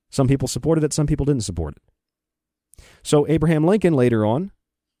 Some people supported it, some people didn't support it. So Abraham Lincoln later on,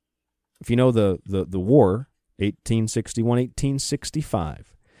 if you know the war, 1861,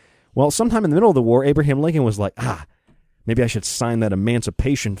 1865. Well, sometime in the middle of the war, Abraham Lincoln was like, maybe I should sign that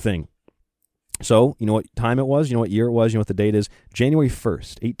emancipation thing. So, you know what time it was? You know what year it was? You know what the date is? January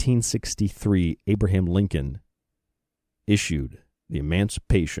 1st, 1863, Abraham Lincoln issued the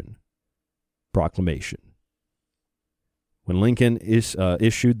Emancipation Proclamation. When Lincoln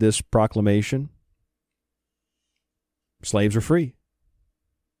issued this proclamation, slaves were free.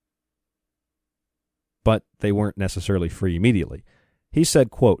 But they weren't necessarily free immediately. He said,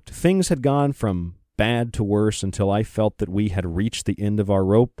 quote, "Things had gone from bad to worse until I felt that we had reached the end of our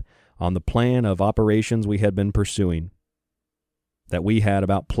rope on the plan of operations we had been pursuing, that we had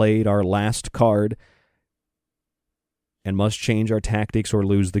about played our last card and must change our tactics or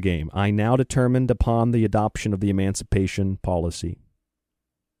lose the game. I now determined upon the adoption of the emancipation policy."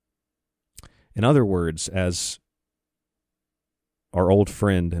 In other words, as our old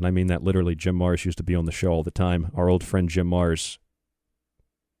friend, and I mean that literally, Jim Mars used to be on the show all the time, our old friend Jim Mars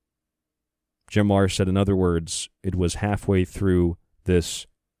said, in other words, it was halfway through this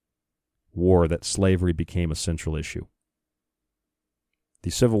war that slavery became a central issue. The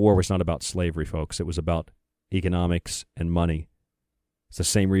Civil War was not about slavery, folks. It was about economics and money. It's the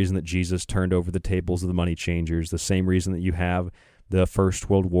same reason that Jesus turned over the tables of the money changers, the same reason that you have the First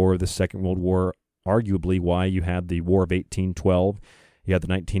World War, the Second World War, arguably why you had the War of 1812, you had the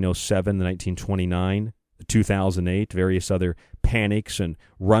 1907, the 1929, the 2008, various other panics and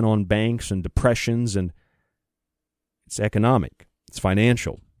run-on banks and depressions, and it's economic, it's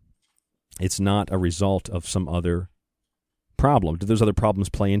financial. It's not a result of some other problem. Do those other problems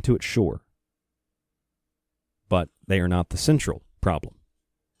play into it? Sure. But they are not the central problem.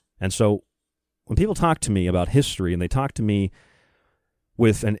 And so when people talk to me about history, and they talk to me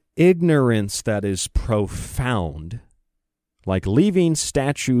with an ignorance that is profound, like leaving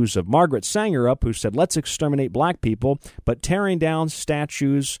statues of Margaret Sanger up, who said, let's exterminate black people, but tearing down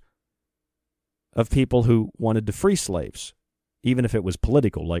statues of people who wanted to free slaves, even if it was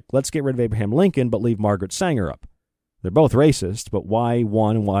political. Like, let's get rid of Abraham Lincoln, but leave Margaret Sanger up. They're both racist, but why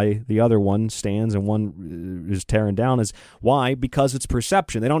one and why the other one stands and one is tearing down is why? Because it's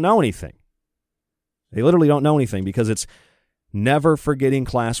perception. They don't know anything. They literally don't know anything, because it's never forgetting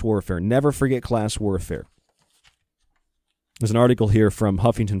class warfare. Never forget class warfare. There's an article here from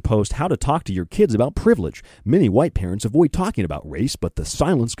Huffington Post, How to Talk to Your Kids About Privilege. Many white parents avoid talking about race, but the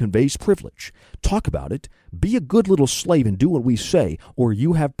silence conveys privilege. Talk about it. Be a good little slave and do what we say, or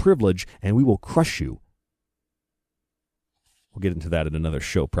you have privilege and we will crush you. We'll get into that in another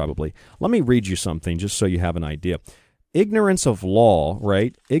show, probably. Let me read you something just so you have an idea. Ignorance of law,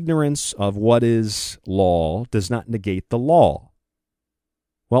 right? Ignorance of what is law does not negate the law.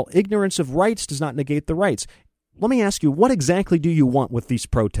 Well, ignorance of rights does not negate the rights. Let me ask you, what exactly do you want with these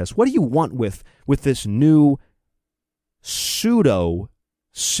protests? What do you want with this new pseudo-civil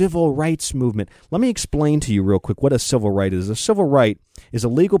rights movement? Let me explain to you real quick what a civil right is. A civil right is a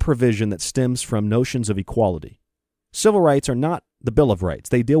legal provision that stems from notions of equality. Civil rights are not the Bill of Rights.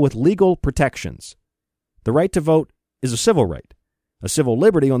 They deal with legal protections. The right to vote is a civil right. A civil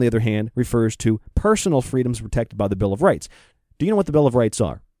liberty, on the other hand, refers to personal freedoms protected by the Bill of Rights. Do you know what the Bill of Rights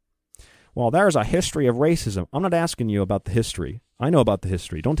are? Well, there's a history of racism. I'm not asking you about the history. I know about the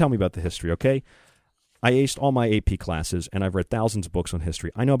history. Don't tell me about the history, okay? I aced all my AP classes, and I've read thousands of books on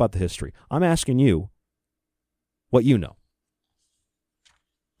history. I know about the history. I'm asking you what you know.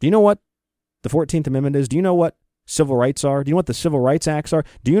 Do you know what the 14th Amendment is? Do you know what civil rights are? Do you know what the Civil Rights Acts are?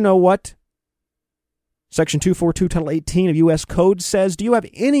 Do you know what Section 242, Title 18 of U.S. Code says? Do you have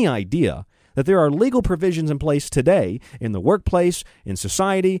any idea that there are legal provisions in place today in the workplace, in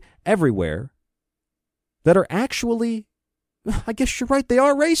society, everywhere, that are actually, I guess you're right, they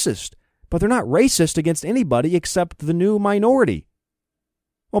are racist. But they're not racist against anybody except the new minority.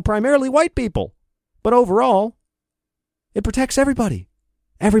 Well, primarily white people. But overall, it protects everybody.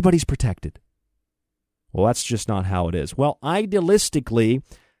 Everybody's protected. Well, that's just not how it is. Well, idealistically,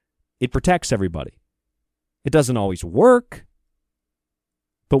 it protects everybody. It doesn't always work.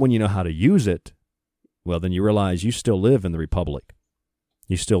 But when you know how to use it, well, then you realize you still live in the republic.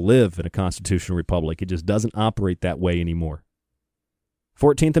 You still live in a constitutional republic. It just doesn't operate that way anymore.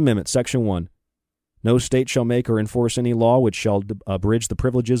 14th Amendment, Section 1. No state shall make or enforce any law which shall abridge the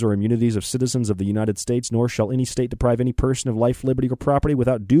privileges or immunities of citizens of the United States, nor shall any state deprive any person of life, liberty, or property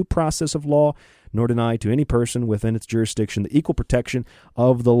without due process of law, nor deny to any person within its jurisdiction the equal protection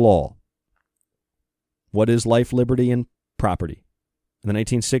of the law. What is life, liberty, and property? In the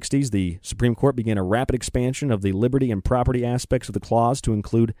 1960s, the Supreme Court began a rapid expansion of the liberty and property aspects of the clause to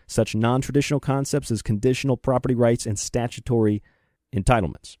include such non-traditional concepts as conditional property rights and statutory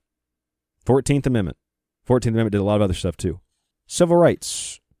entitlements. 14th Amendment. 14th Amendment did a lot of other stuff too. Civil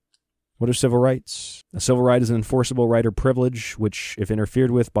rights. What are civil rights? A civil right is an enforceable right or privilege which, if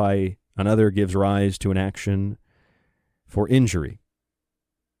interfered with by another, gives rise to an action for injury.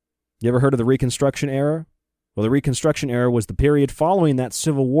 You ever heard of the Reconstruction era? Well, the Reconstruction era was the period following that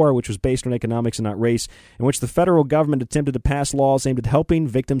Civil War, which was based on economics and not race, in which the federal government attempted to pass laws aimed at helping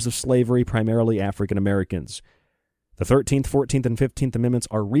victims of slavery, primarily African Americans. The 13th, 14th, and 15th Amendments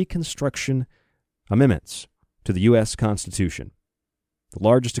are Reconstruction amendments to the U.S. Constitution, the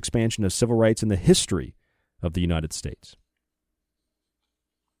largest expansion of civil rights in the history of the United States.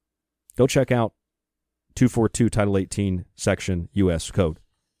 Go check out 242 Title 18 Section U.S. Code.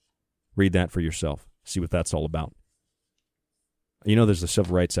 Read that for yourself. See what that's all about. You know there's the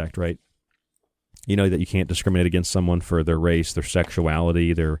Civil Rights Act, right? You know that you can't discriminate against someone for their race, their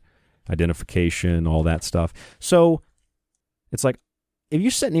sexuality, their identification, all that stuff. So it's like, if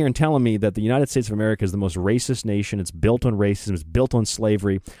you're sitting here and telling me that the United States of America is the most racist nation, it's built on racism, it's built on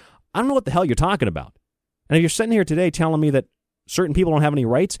slavery, I don't know what the hell you're talking about. And if you're sitting here today telling me that certain people don't have any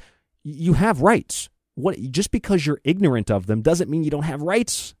rights, you have rights. Just because you're ignorant of them doesn't mean you don't have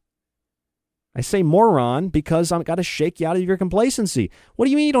rights. I say moron because I've got to shake you out of your complacency. What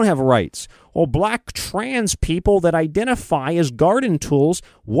do you mean you don't have rights? Well, black trans people that identify as garden tools,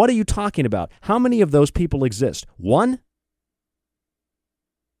 what are you talking about? How many of those people exist? One?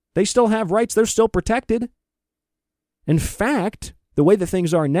 They still have rights. They're still protected. In fact, the way that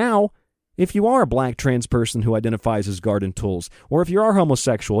things are now, if you are a black trans person who identifies as garden tools, or if you are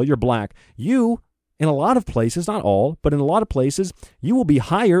homosexual, you're black, you, in a lot of places, not all, but in a lot of places, you will be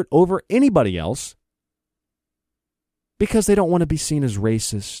hired over anybody else because they don't want to be seen as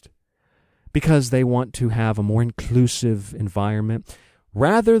racist, because they want to have a more inclusive environment.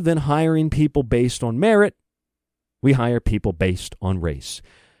 Rather than hiring people based on merit, we hire people based on race.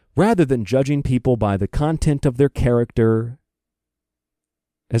 Rather than judging people by the content of their character,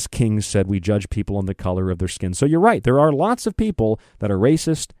 as King said, we judge people on the color of their skin. So you're right, there are lots of people that are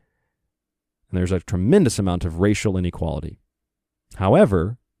racist, and there's a tremendous amount of racial inequality.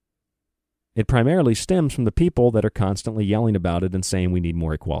 However, it primarily stems from the people that are constantly yelling about it and saying we need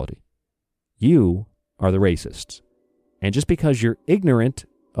more equality. You are the racists. And just because you're ignorant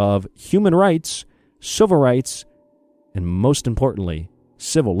of human rights, civil rights, and most importantly,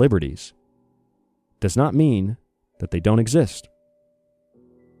 civil liberties, does not mean that they don't exist.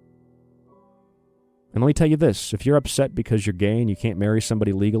 And let me tell you this, if you're upset because you're gay and you can't marry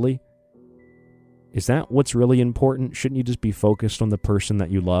somebody legally, is that what's really important? Shouldn't you just be focused on the person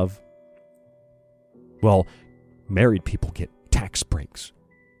that you love? Well, married people get tax breaks.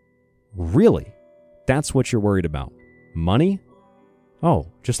 Really? That's what you're worried about? Money?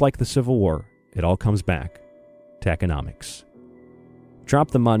 Oh, just like the Civil War, it all comes back to economics.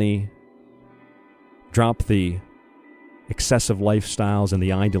 Drop the money, drop the excessive lifestyles and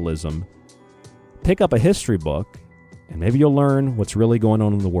the idealism, pick up a history book, and maybe you'll learn what's really going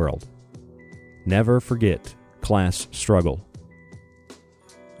on in the world. Never forget class struggle.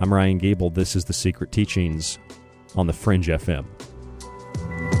 I'm Ryan Gable. This is The Secret Teachings on The Fringe FM.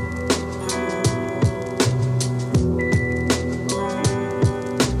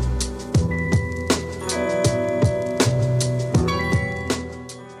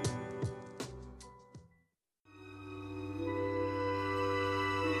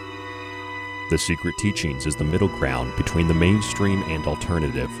 The Secret Teachings is the middle ground between the mainstream and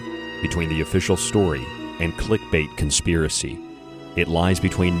alternative, between the official story and clickbait conspiracy. It lies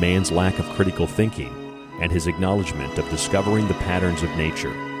between man's lack of critical thinking and his acknowledgement of discovering the patterns of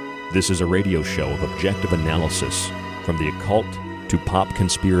nature. This is a radio show of objective analysis from the occult to pop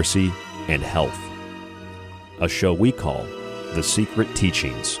conspiracy and health. A show we call The Secret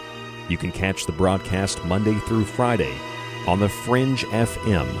Teachings. You can catch the broadcast Monday through Friday on the Fringe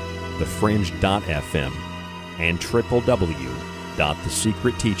FM, thefringe.fm, and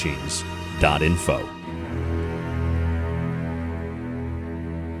www.thesecretteachings.info.